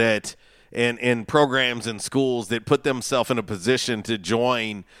teams that and programs and schools that put themselves in a position to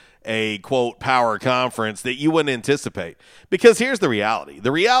join a, quote, power conference that you wouldn't anticipate. Because here's the reality.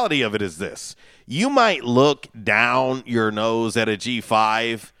 The reality of it is this. You might look down your nose at a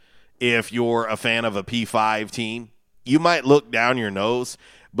G5 if you're a fan of a P5 team. You might look down your nose,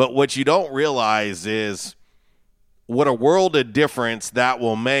 but what you don't realize is what a world of difference that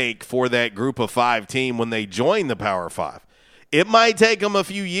will make for that group of 5 team when they join the Power 5. It might take them a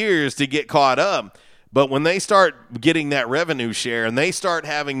few years to get caught up, but when they start getting that revenue share and they start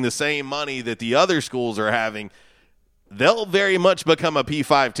having the same money that the other schools are having, they'll very much become a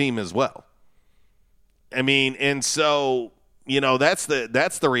P5 team as well. I mean, and so, that's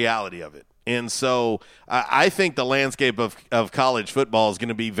the reality of it. And so I think the landscape of college football is going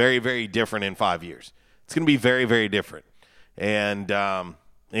to be very, very different in 5 years. It's going to be very, very different. And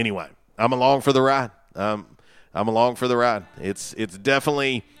anyway, I'm along for the ride. I'm along for the ride. It's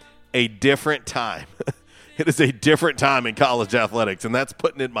definitely a different time. It is a different time in college athletics, and that's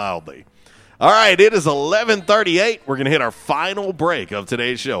putting it mildly. All right, it is 11:38. We're going to hit our final break of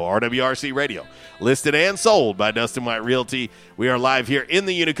today's show, RWRC Radio, listed and sold by Dustin White Realty. We are live here in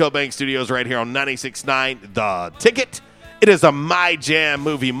the Unico Bank Studios right here on 96.9 The Ticket. It is a My Jam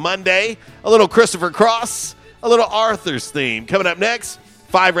Movie Monday, a little Christopher Cross, a little Arthur's theme. Coming up next,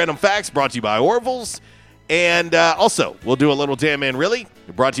 5 random facts brought to you by Orville's. And also, we'll do a little Damn Man Really,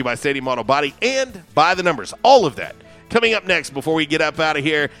 brought to you by Stadium Auto Body and by the numbers. All of that coming up next before we get up out of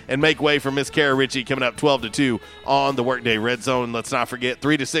here and make way for Miss Kara Ritchie coming up 12 to 2 on the Workday Red Zone. Let's not forget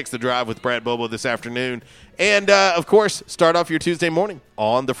 3 to 6 The Drive with Brad Bobo this afternoon. And, of course, start off your Tuesday morning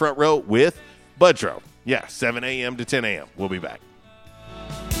on the front row with Budrow. Yeah, 7 a.m. to 10 a.m. We'll be back.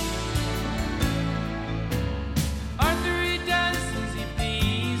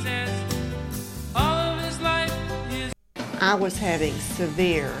 I was having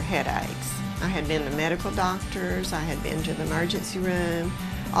severe headaches. I had been to medical doctors, I had been to the emergency room.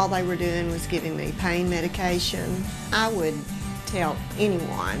 All they were doing was giving me pain medication. I would tell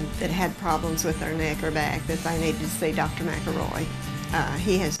anyone that had problems with their neck or back that they needed to see Dr. McElroy.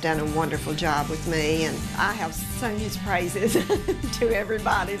 He has done a wonderful job with me, and I have sung his praises to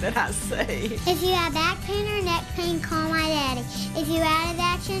everybody that I see. If you have back pain or neck pain, call my daddy. If you're out of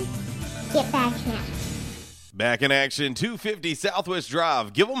action, get back in. Back in action, 250 Southwest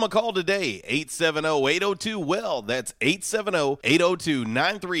Drive. Give them a call today, 870-802-WELL. That's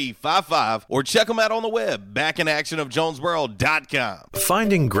 870-802-9355. Or check them out on the web, backinactionofjonesboro.com.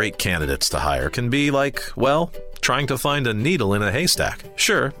 Finding great candidates to hire can be like, well, trying to find a needle in a haystack.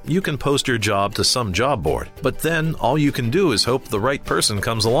 Sure, you can post your job to some job board, but then all you can do is hope the right person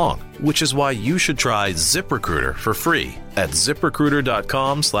comes along, which is why you should try ZipRecruiter for free at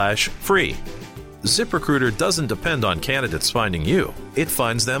ZipRecruiter.com/free. ZipRecruiter doesn't depend on candidates finding you. It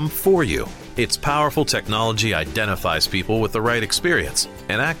finds them for you. Its powerful technology identifies people with the right experience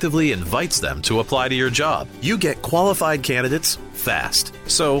and actively invites them to apply to your job. You get qualified candidates fast.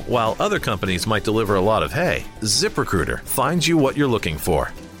 So while other companies might deliver a lot of hay, ZipRecruiter finds you what you're looking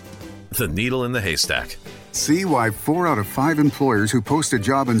for. The needle in the haystack. See why 4 out of 5 employers who post a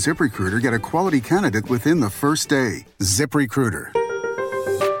job on ZipRecruiter get a quality candidate within the first day. ZipRecruiter,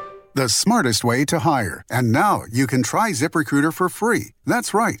 the smartest way to hire. And now you can try ZipRecruiter for free.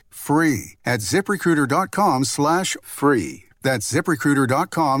 That's right, free at ZipRecruiter.com/free. That's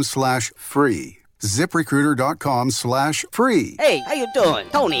ZipRecruiter.com/free. ZipRecruiter.com/free. Hey, how you doing?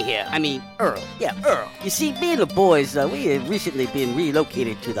 Tony here. Earl. Yeah, Earl. You see, me and the boys, we have recently been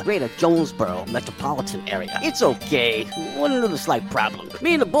relocated to the greater Jonesboro metropolitan area. It's okay. One little slight problem.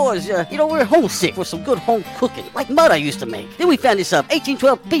 Me and the boys, we're homesick for some good home cooking, like mud I used to make. Then we found this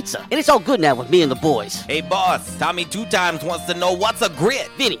 1812 pizza, and it's all good now with me and the boys. Hey, boss, Tommy 2 Times wants to know what's a grit.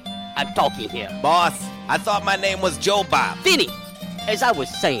 Vinny, I'm talking here. Boss, I thought my name was Joe Bob. Vinny! As I was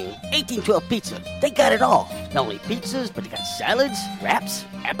saying, 1812 Pizza, they got it all. Not only pizzas, but they got salads, wraps,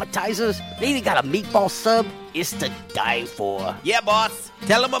 appetizers. They even got a meatball sub. It's to die for. Yeah, boss.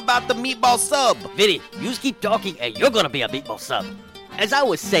 Tell them about the meatball sub. Vinny, you just keep talking and you're gonna be a meatball sub. As I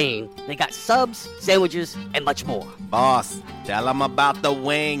was saying, they got subs, sandwiches, and much more. Boss, tell them about the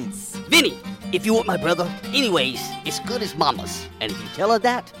wings. Vinny, if you want my brother, anyways, it's good as mama's. And if you tell her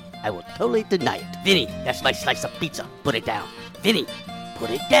that, I will totally deny it. Vinny, that's my slice of pizza. Put it down. Vinny, put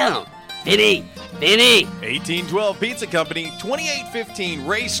it down. Vinny! 1812 Pizza Company, 2815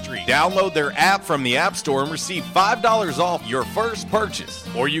 Ray Street. Download their app from the App Store and receive $5 off your first purchase.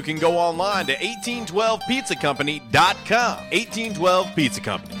 Or you can go online to 1812pizzacompany.com. 1812 Pizza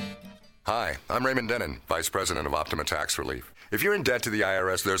Company. Hi, I'm Raymond Denon, Vice President of Optima Tax Relief. If you're in debt to the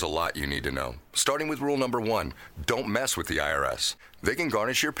IRS, there's a lot you need to know. Starting with rule number 1, don't mess with the IRS. They can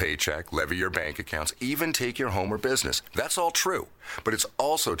garnish your paycheck, levy your bank accounts, even take your home or business. That's all true. But it's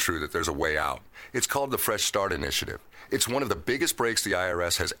also true that there's a way out. It's called the Fresh Start Initiative. It's one of the biggest breaks the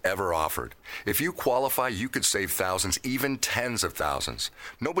IRS has ever offered. If you qualify, you could save thousands, even tens of thousands.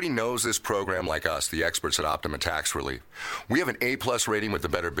 Nobody knows this program like us, the experts at Optima Tax Relief. We have an A-plus rating with the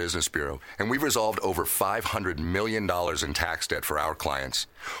Better Business Bureau, and we've resolved over $500 million in tax debt for our clients.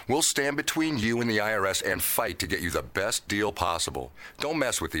 We'll stand between you and the IRS and fight to get you the best deal possible. Don't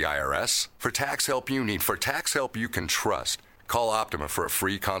mess with the IRS. For tax help you need, for tax help you can trust, call Optima for a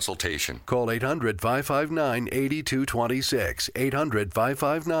free consultation. Call 800-559-8226.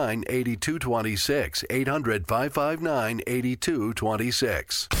 800-559-8226.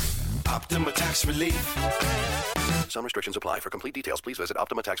 800-559-8226. Optima Tax Relief. Some restrictions apply. For complete details, please visit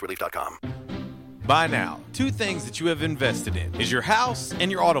OptimaTaxRelief.com. By now, 2 things that you have invested in is your house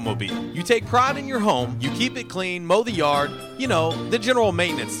and your automobile. You take pride in your home, you keep it clean, mow the yard, the general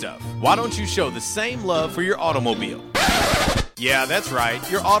maintenance stuff. Why don't you show the same love for your automobile? Yeah, that's right,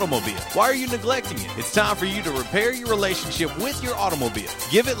 your automobile. Why are you neglecting it? It's time for you to repair your relationship with your automobile.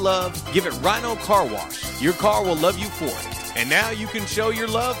 Give it love, give it Rhino Car Wash. Your car will love you for it. And now you can show your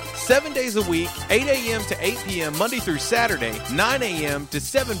love 7 days a week, 8 a.m. to 8 p.m. Monday through Saturday, 9 a.m. to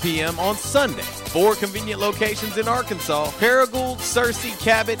 7 p.m. on Sunday. 4 convenient locations in Arkansas: Paragould, Searcy,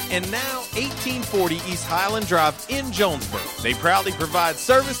 Cabot, and now 1840 East Highland Drive in Jonesboro. They proudly provide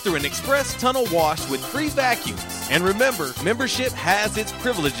service through an express tunnel wash with free vacuums. And remember, membership has its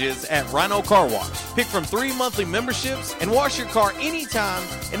privileges at Rhino Car Wash. Pick from 3 monthly memberships and wash your car anytime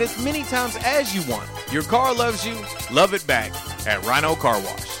and as many times as you want. Your car loves you, love it back at Rhino Car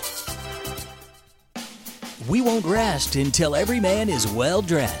Wash. We won't rest until every man is well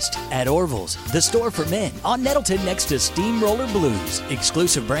dressed. At Orville's, the store for men, on Nettleton next to Steamroller Blues.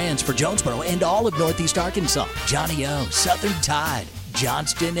 Exclusive brands for Jonesboro and all of Northeast Arkansas. Johnny O, Southern Tide,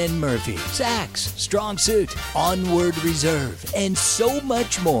 Johnston and Murphy, Saks, Strong Suit, Onward Reserve, and so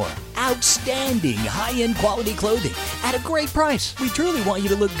much more. Outstanding high-end quality clothing at a great price. We truly want you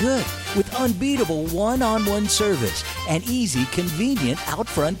to look good with unbeatable one-on-one service and easy, convenient out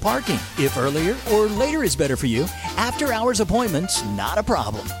front parking. If earlier or later is better for you, after-hours appointments, not a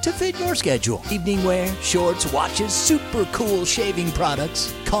problem. To fit your schedule. Evening wear, shorts, watches, super cool shaving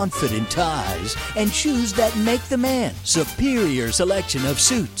products, confident ties, and shoes that make the man. Superior selection of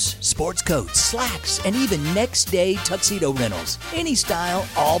suits, sports coats, slacks, and even next-day tuxedo rentals. Any style,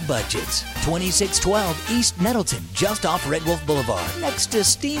 all budgets. 2612 East Nettleton, just off Red Wolf Boulevard, next to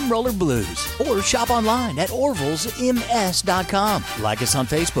Steamroller Blues. Or shop online at orvillesms.com. Like us on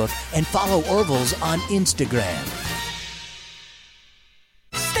Facebook and follow Orville's on Instagram.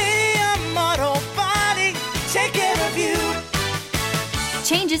 Stadium Auto Body, take care of you.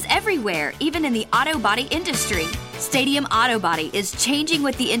 Changes everywhere, even in the auto body industry. Stadium Auto Body is changing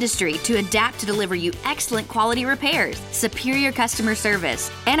with the industry to adapt to deliver you excellent quality repairs, superior customer service,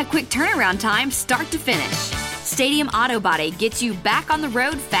 and a quick turnaround time start to finish. Stadium Auto Body gets you back on the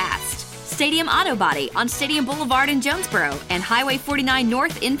road fast. Stadium Auto Body on Stadium Boulevard in Jonesboro and Highway 49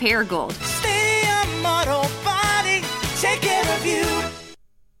 North in Paragould. Stadium Auto Body, take care of you.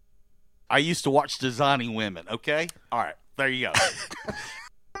 I used to watch Designing Women, okay? All right, there you go.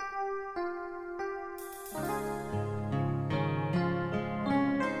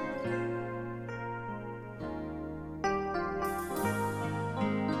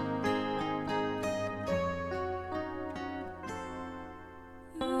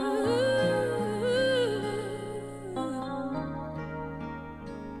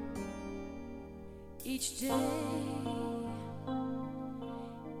 Each day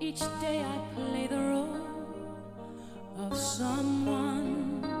I play the role of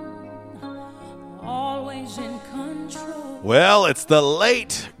someone always in control. Well, it's the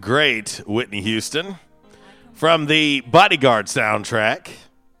late, great Whitney Houston from the Bodyguard soundtrack.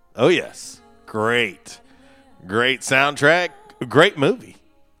 Oh, yes. Great soundtrack. Great movie.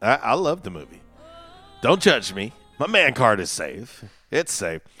 I love the movie. Don't judge me. My man card is safe. It's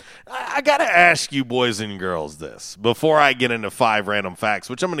safe. I got to ask you boys and girls this before I get into 5 random facts,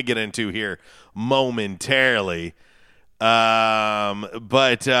 which I'm going to get into here momentarily.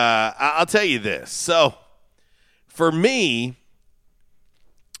 But I'll tell you this. So, for me,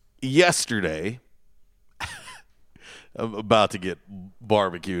 yesterday, I'm about to get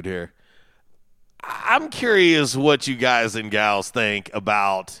barbecued here. I'm curious what you guys and gals think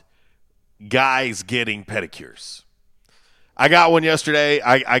about guys getting pedicures. I got one yesterday.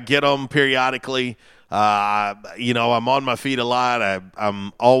 I get them periodically. I'm on my feet a lot.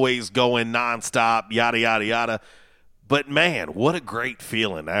 I'm always going nonstop, yada, yada, yada. But, man, what a great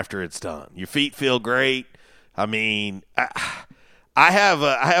feeling after it's done. Your feet feel great. I mean, I have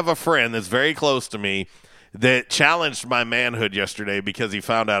a friend that's very close to me that challenged my manhood yesterday because he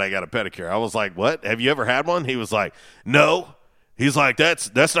found out I got a pedicure. I was like, what? Have you ever had one? He was like, no. He's like,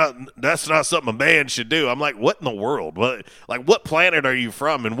 that's not something a man should do. I'm like, what in the world? What planet are you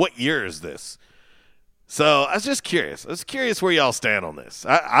from, and what year is this? So I was just curious. I was curious where y'all stand on this.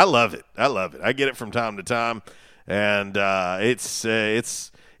 I love it. I love it. I get it from time to time, and it's a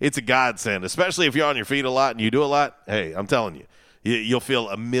godsend, especially if you're on your feet a lot and you do a lot. Hey, I'm telling you, you'll feel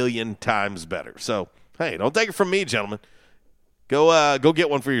a million times better. So, hey, don't take it from me, gentlemen. Go get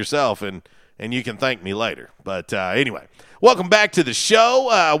one for yourself, and you can thank me later. But anyway, welcome back to the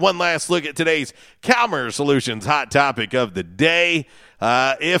show. One last look at today's Calmer Solutions hot topic of the day.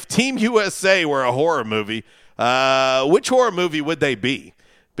 If Team USA were a horror movie, which horror movie would they be?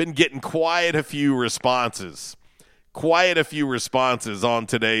 Been getting quite a few responses on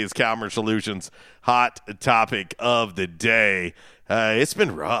today's Calmer Solutions hot topic of the day. It's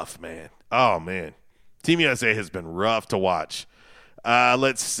been rough, man. Oh, man. Team USA has been rough to watch.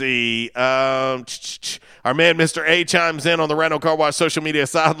 Let's see. Our man Mr. A chimes in on the Rental Car Wash social media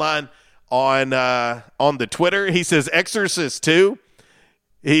sideline on the Twitter. He says Exorcist 2.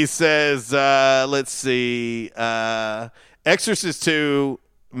 He says, let's see, Exorcist 2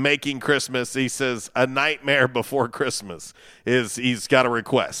 Making Christmas. He says A Nightmare Before Christmas he's got a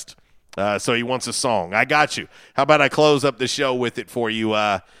request. So he wants a song. I got you. How about I close up the show with it for you,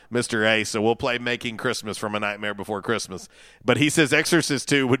 Mr. A? So we'll play Making Christmas from A Nightmare Before Christmas. But he says Exorcist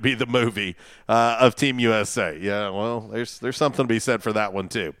 2 would be the movie of Team USA. Yeah, well, there's something to be said for that one,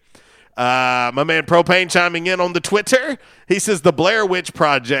 too. My man Propane chiming in on the Twitter. He says the Blair Witch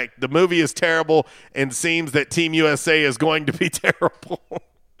Project. The movie is terrible and seems that Team USA is going to be terrible.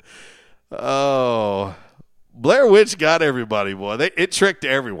 Oh, Blair Witch got everybody, boy. It tricked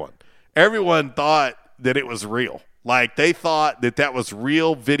everyone. Everyone thought that it was real. Like, they thought that was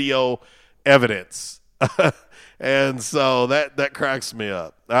real video evidence. And so that cracks me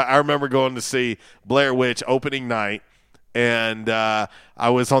up. I remember going to see Blair Witch opening night, and I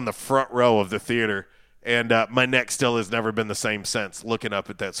was on the front row of the theater, and my neck still has never been the same since looking up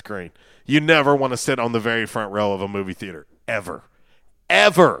at that screen. You never want to sit on the very front row of a movie theater, ever.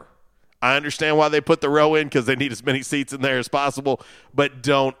 Ever. I understand why they put the row in because they need as many seats in there as possible, but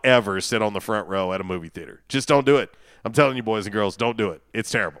don't ever sit on the front row at a movie theater. Just don't do it. I'm telling you, boys and girls, don't do it.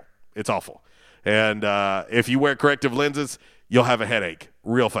 It's terrible. It's awful. And if you wear corrective lenses, you'll have a headache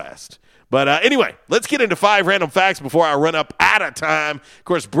real fast. But anyway, let's get into 5 random facts before I run up out of time. Of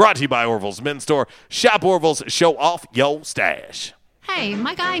course, brought to you by Orville's Men's Store. Shop Orville's, show off your stash. Hey,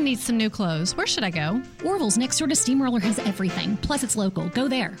 my guy needs some new clothes. Where should I go? Orville's next door to Steamroller has everything. Plus, it's local. Go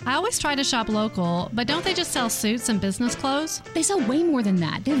there. I always try to shop local, but don't they just sell suits and business clothes? They sell way more than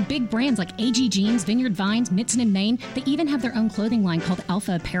that. They have big brands like AG Jeans, Vineyard Vines, Mitson & Main. They even have their own clothing line called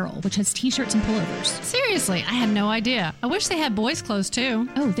Alpha Apparel, which has t-shirts and pullovers. Seriously, I had no idea. I wish they had boys' clothes, too.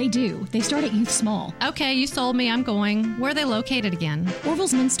 Oh, they do. They start at youth small. Okay, you sold me. I'm going. Where are they located again?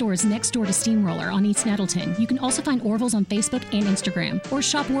 Orville's Men's Store is next door to Steamroller on East Nettleton. You can also find Orville's on Facebook and Instagram, or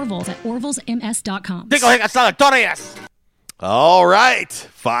shop Orville's at orvillesms.com. All right.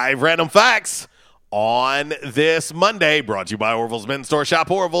 5 random facts on this Monday, brought to you by Orville's Men's Store. Shop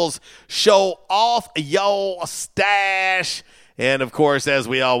Orville's, show off your stash. And, of course, as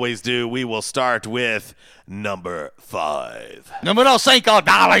we always do, we will start with number 5. Numero 5,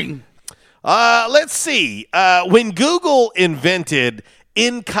 darling. Let's see. When Google invented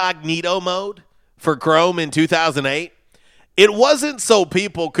incognito mode for Chrome in 2008, it wasn't so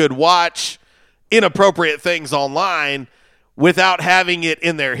people could watch inappropriate things online without having it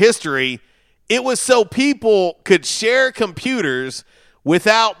in their history. It was so people could share computers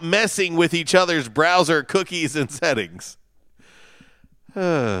without messing with each other's browser cookies and settings.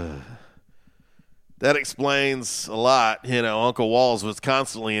 That explains a lot. You know, Uncle Walls was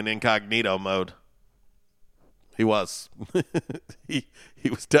constantly in incognito mode. He was. he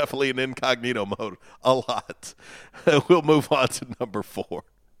was definitely in incognito mode a lot. We'll move on to number 4.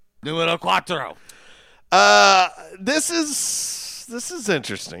 Numero 4. This is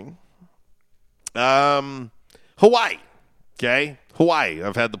interesting. Hawaii. Okay, Hawaii.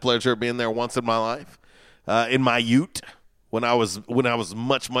 I've had the pleasure of being there once in my life, in my ute when I was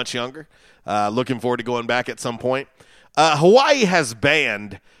much younger. Looking forward to going back at some point. Hawaii has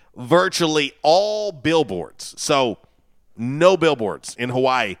banned virtually all billboards, so no billboards in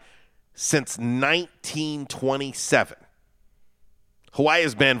Hawaii since 1927. Hawaii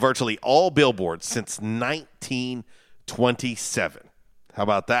has banned virtually all billboards since 1927. How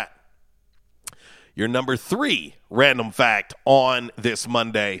about that? Your number 3 random fact on this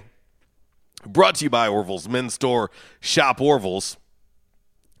Monday, brought to you by Orville's Men's Store. Shop Orville's.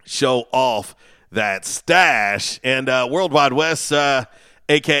 Show off that stash. And World Wide West,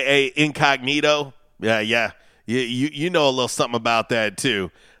 a.k.a. Incognito. Yeah. You know a little something about that,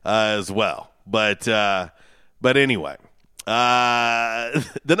 too, as well. But anyway,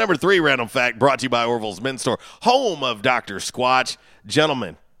 the number 3 random fact brought to you by Orville's Men's Store, home of Dr. Squatch.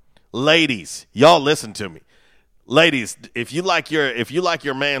 Gentlemen, ladies, y'all listen to me. Ladies, if you like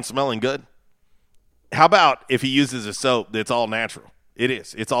your man smelling good, how about if he uses a soap that's all natural? It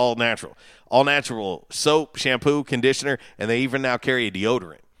is. It's all natural. All natural soap, shampoo, conditioner, and they even now carry a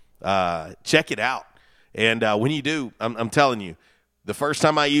deodorant. Check it out. And when you do, I'm telling you, the first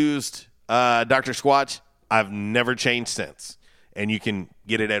time I used Dr. Squatch, I've never changed since. And you can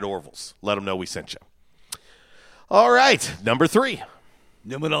get it at Orville's. Let them know we sent you. All right, number 3.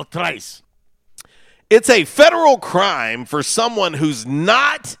 Numero 3. It's a federal crime for someone who's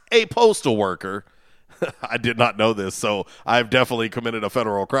not a postal worker. I did not know this, so I've definitely committed a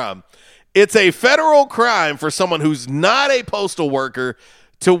federal crime. It's a federal crime for someone who's not a postal worker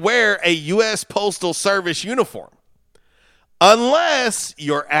to wear a U.S. Postal Service uniform, unless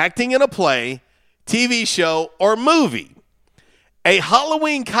you're acting in a play, TV show, or movie. A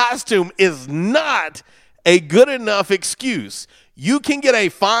Halloween costume is not a good enough excuse. You can get a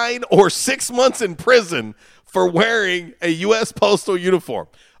fine or 6 months in prison for wearing a U.S. Postal uniform.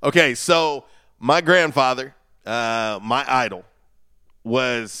 Okay, so my grandfather, my idol,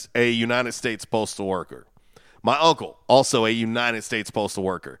 was a United States Postal worker. My uncle, also a United States Postal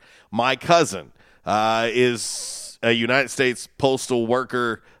worker. My cousin is a United States Postal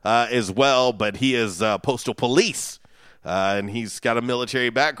worker as well, but he is Postal Police, and he's got a military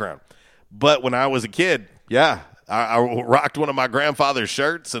background. But when I was a kid, I rocked one of my grandfather's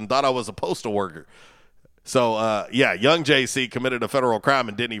shirts and thought I was a postal worker. So, young JC committed a federal crime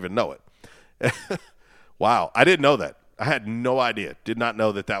and didn't even know it. Wow, I didn't know that. I had no idea. Did not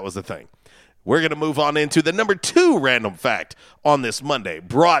know that was a thing. We're going to move on into the number 2 random fact on this Monday,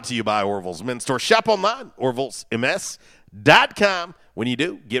 brought to you by Orville's Men's Store. Shop online, orvillesms.com. When you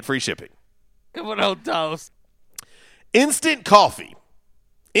do, get free shipping. Come on, toast. Instant coffee.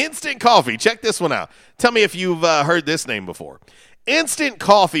 Instant coffee. Check this one out. Tell me if you've heard this name before. Instant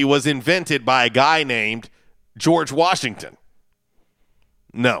coffee was invented by a guy named George Washington.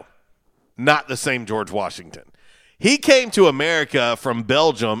 No, not the same George Washington. He came to America from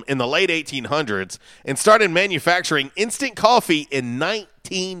Belgium in the late 1800s and started manufacturing instant coffee in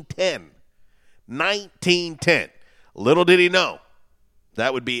 1910. 1910. Little did he know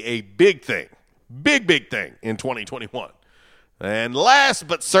that would be a big thing. Big thing in 2021. And last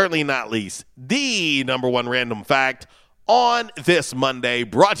but certainly not least, the number 1 random fact on this Monday,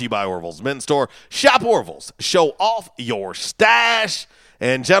 brought to you by Orville's Men's Store. Shop Orville's. Show off your stash.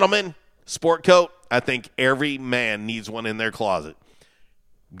 And gentlemen, sport coat, I think every man needs one in their closet.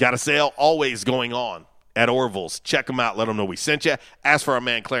 Got a sale always going on at Orville's. Check them out. Let them know we sent you. Ask for our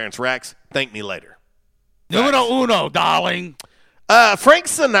man Clarence Rax. Thank me later. Numero uno, darling. Frank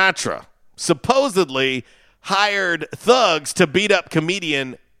Sinatra supposedly hired thugs to beat up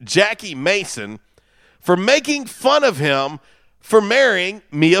comedian Jackie Mason for making fun of him for marrying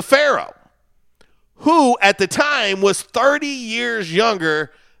Mia Farrow, who at the time was 30 years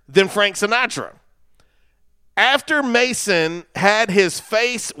younger than Frank Sinatra. After Mason had his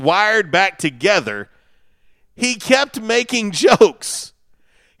face wired back together, he kept making jokes.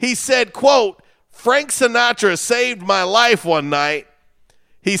 He said, quote, Frank Sinatra saved my life one night.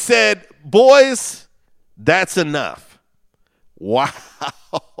 He said, boys, that's enough. Wow.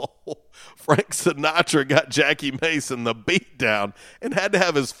 Frank Sinatra got Jackie Mason the beat down and had to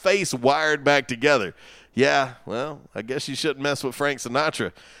have his face wired back together. Yeah, well, I guess you shouldn't mess with Frank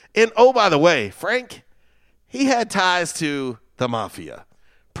Sinatra. And, oh, by the way, Frank, he had ties to the mafia.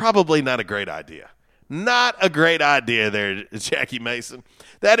 Probably not a great idea. Not a great idea there, Jackie Mason.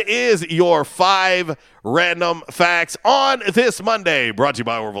 That is your 5 random facts on this Monday. Brought to you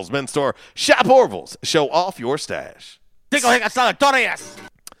by Orville's Men's Store. Shop Orville's. Show off your stash.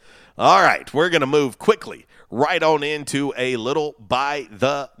 All right, we're going to move quickly right on into a little by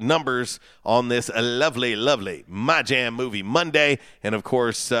the numbers on this lovely, lovely My Jam Movie Monday. And, of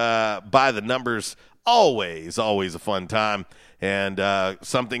course, by the numbers, always a fun time. And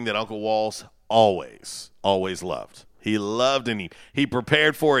something that Uncle Walls always loved. He loved and he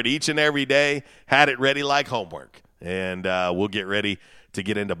prepared for it each and every day, had it ready like homework. And we'll get ready to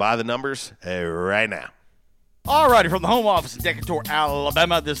get into By the Numbers right now. All righty, from the home office in Decatur,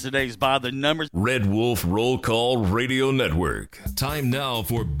 Alabama, this is today's By the Numbers. Red Wolf Roll Call Radio Network. Time now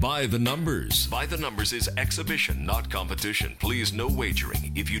for By the Numbers. By the Numbers is exhibition, not competition. Please, no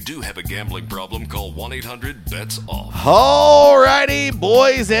wagering. If you do have a gambling problem, call 1-800-BETS-OFF. All righty,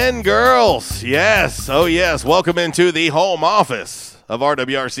 boys and girls. Yes, oh yes, welcome into the home office of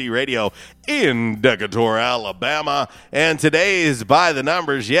RWRC Radio in Decatur, Alabama. And today's By the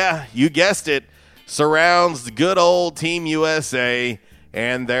Numbers, yeah, you guessed it, surrounds the good old Team USA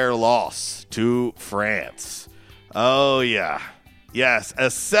and their loss to France. Oh, yeah. Yes, a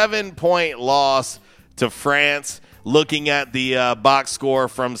 7-point loss to France. Looking at the box score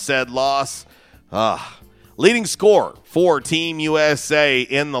from said loss, leading scorer for Team USA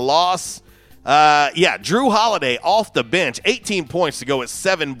in the loss, Drew Holiday off the bench, 18 points to go with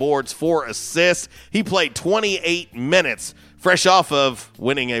 7 boards, 4 assists. He played 28 minutes. Fresh off of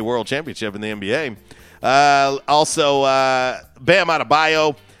winning a world championship in the NBA. Also, Bam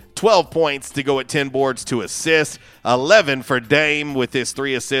Adebayo, 12 points to go at 10 boards, 2 assists. 11 for Dame with his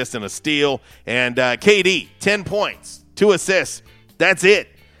 3 assists and a steal. And KD, 10 points, 2 assists. That's it.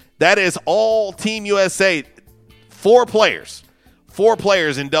 That is all Team USA. 4 players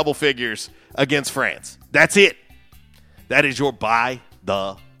in double figures against France. That's it. That is your By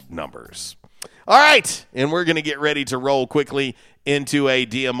the Numbers. All right, and we're going to get ready to roll quickly into a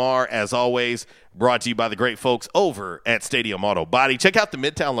DMR, as always, brought to you by the great folks over at Stadium Auto Body. Check out the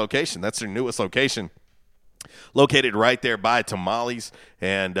Midtown location. That's their newest location, located right there by Tamales.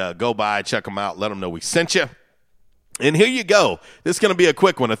 And go by, check them out, let them know we sent you. And here you go. This is going to be a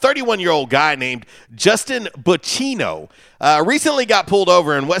quick one. A 31-year-old guy named Justin Buccino recently got pulled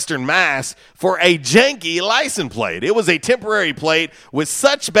over in Western Mass for a janky license plate. It was a temporary plate with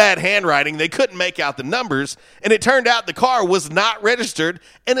such bad handwriting they couldn't make out the numbers, and it turned out the car was not registered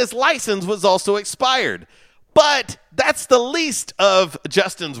and his license was also expired. But that's the least of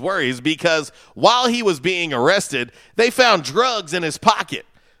Justin's worries, because while he was being arrested, they found drugs in his pocket.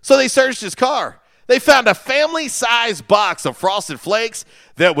 So they searched his car. They found a family-sized box of Frosted Flakes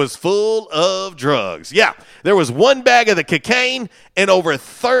that was full of drugs. Yeah, there was 1 bag of the cocaine and over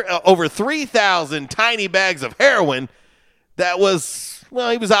 3,000 tiny bags of heroin that was,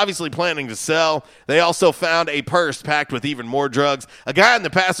 well, he was obviously planning to sell. They also found a purse packed with even more drugs. A guy in the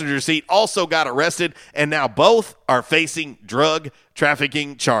passenger seat also got arrested, and now both are facing drug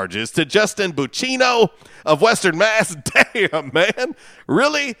trafficking charges. To Justin Buccino of Western Mass, damn, man,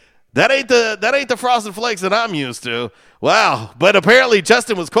 really? That ain't the Frosted Flakes that I'm used to. Wow. But apparently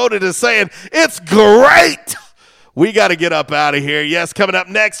Justin was quoted as saying, "It's great." We got to get up out of here. Yes, coming up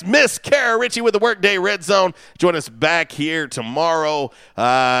next, Miss Kara Ritchie with the Workday Red Zone. Join us back here tomorrow,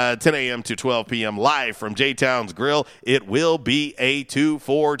 10 a.m. to 12 p.m. live from J-Town's Grill. It will be a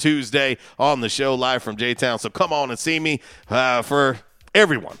 2-4 Tuesday on the show live from J-Town. So come on and see me. For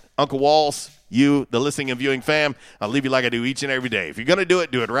everyone, Uncle Walls, you, the listening and viewing fam, I'll leave you like I do each and every day. If you're going to do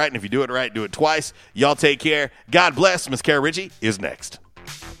it right. And if you do it right, do it twice. Y'all take care. God bless. Miss Kara Ritchie is next.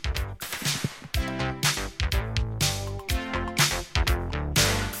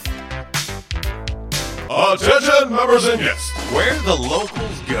 Attention, members and guests. Where the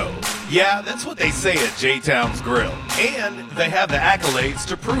locals go. Yeah, that's what they say at J-Town's Grill. And they have the accolades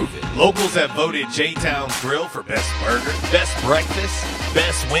to prove it. Locals have voted J-Town's Grill for best burger, best breakfast,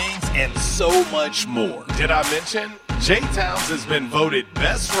 best wings, and so much more. Did I mention? J-Town's has been voted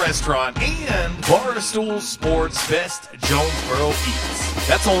best restaurant and Barstool Sports best Jonesboro Eats.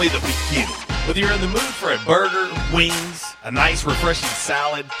 That's only the beginning. Whether you're in the mood for a burger, wings, a nice refreshing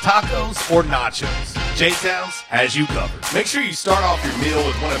salad, tacos, or nachos, J-Town's has you covered. Make sure you start off your meal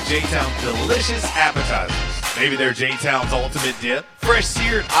with one of J-Town's delicious appetizers. Maybe their J-Town's ultimate dip, fresh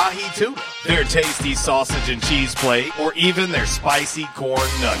seared ahi tuna, their tasty sausage and cheese plate, or even their spicy corn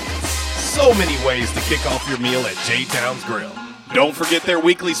nuggets. so many ways to kick off your meal at J-Town's Grill. Don't forget their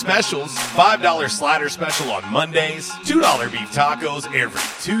weekly specials. $5 slider special on Mondays, $2 beef tacos every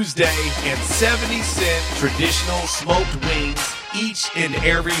Tuesday, and 70-cent traditional smoked wings each and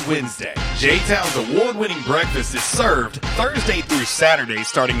every Wednesday. J-Town's award-winning breakfast is served Thursday through Saturday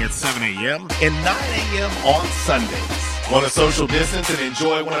starting at 7 a.m. and 9 a.m. on Sundays. Want to social distance and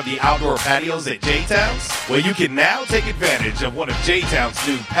enjoy one of the outdoor patios at J-Town's? Well, you can now take advantage of one of J-Town's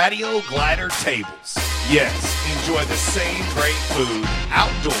new patio glider tables. Yes, enjoy the same great food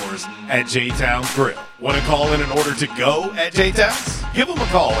outdoors at J-Town's Grill. Want to call in order to go at J-Town's? Give them a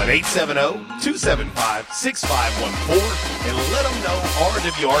call at 870-275-6514 and let them know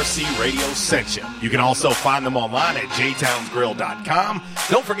RWRC Radio sent you. You can also find them online at jtownsgrill.com.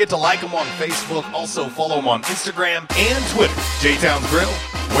 Don't forget to like them on Facebook. Also follow them on Instagram and Twitter. J-Town's Grill,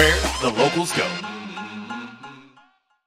 where the locals go.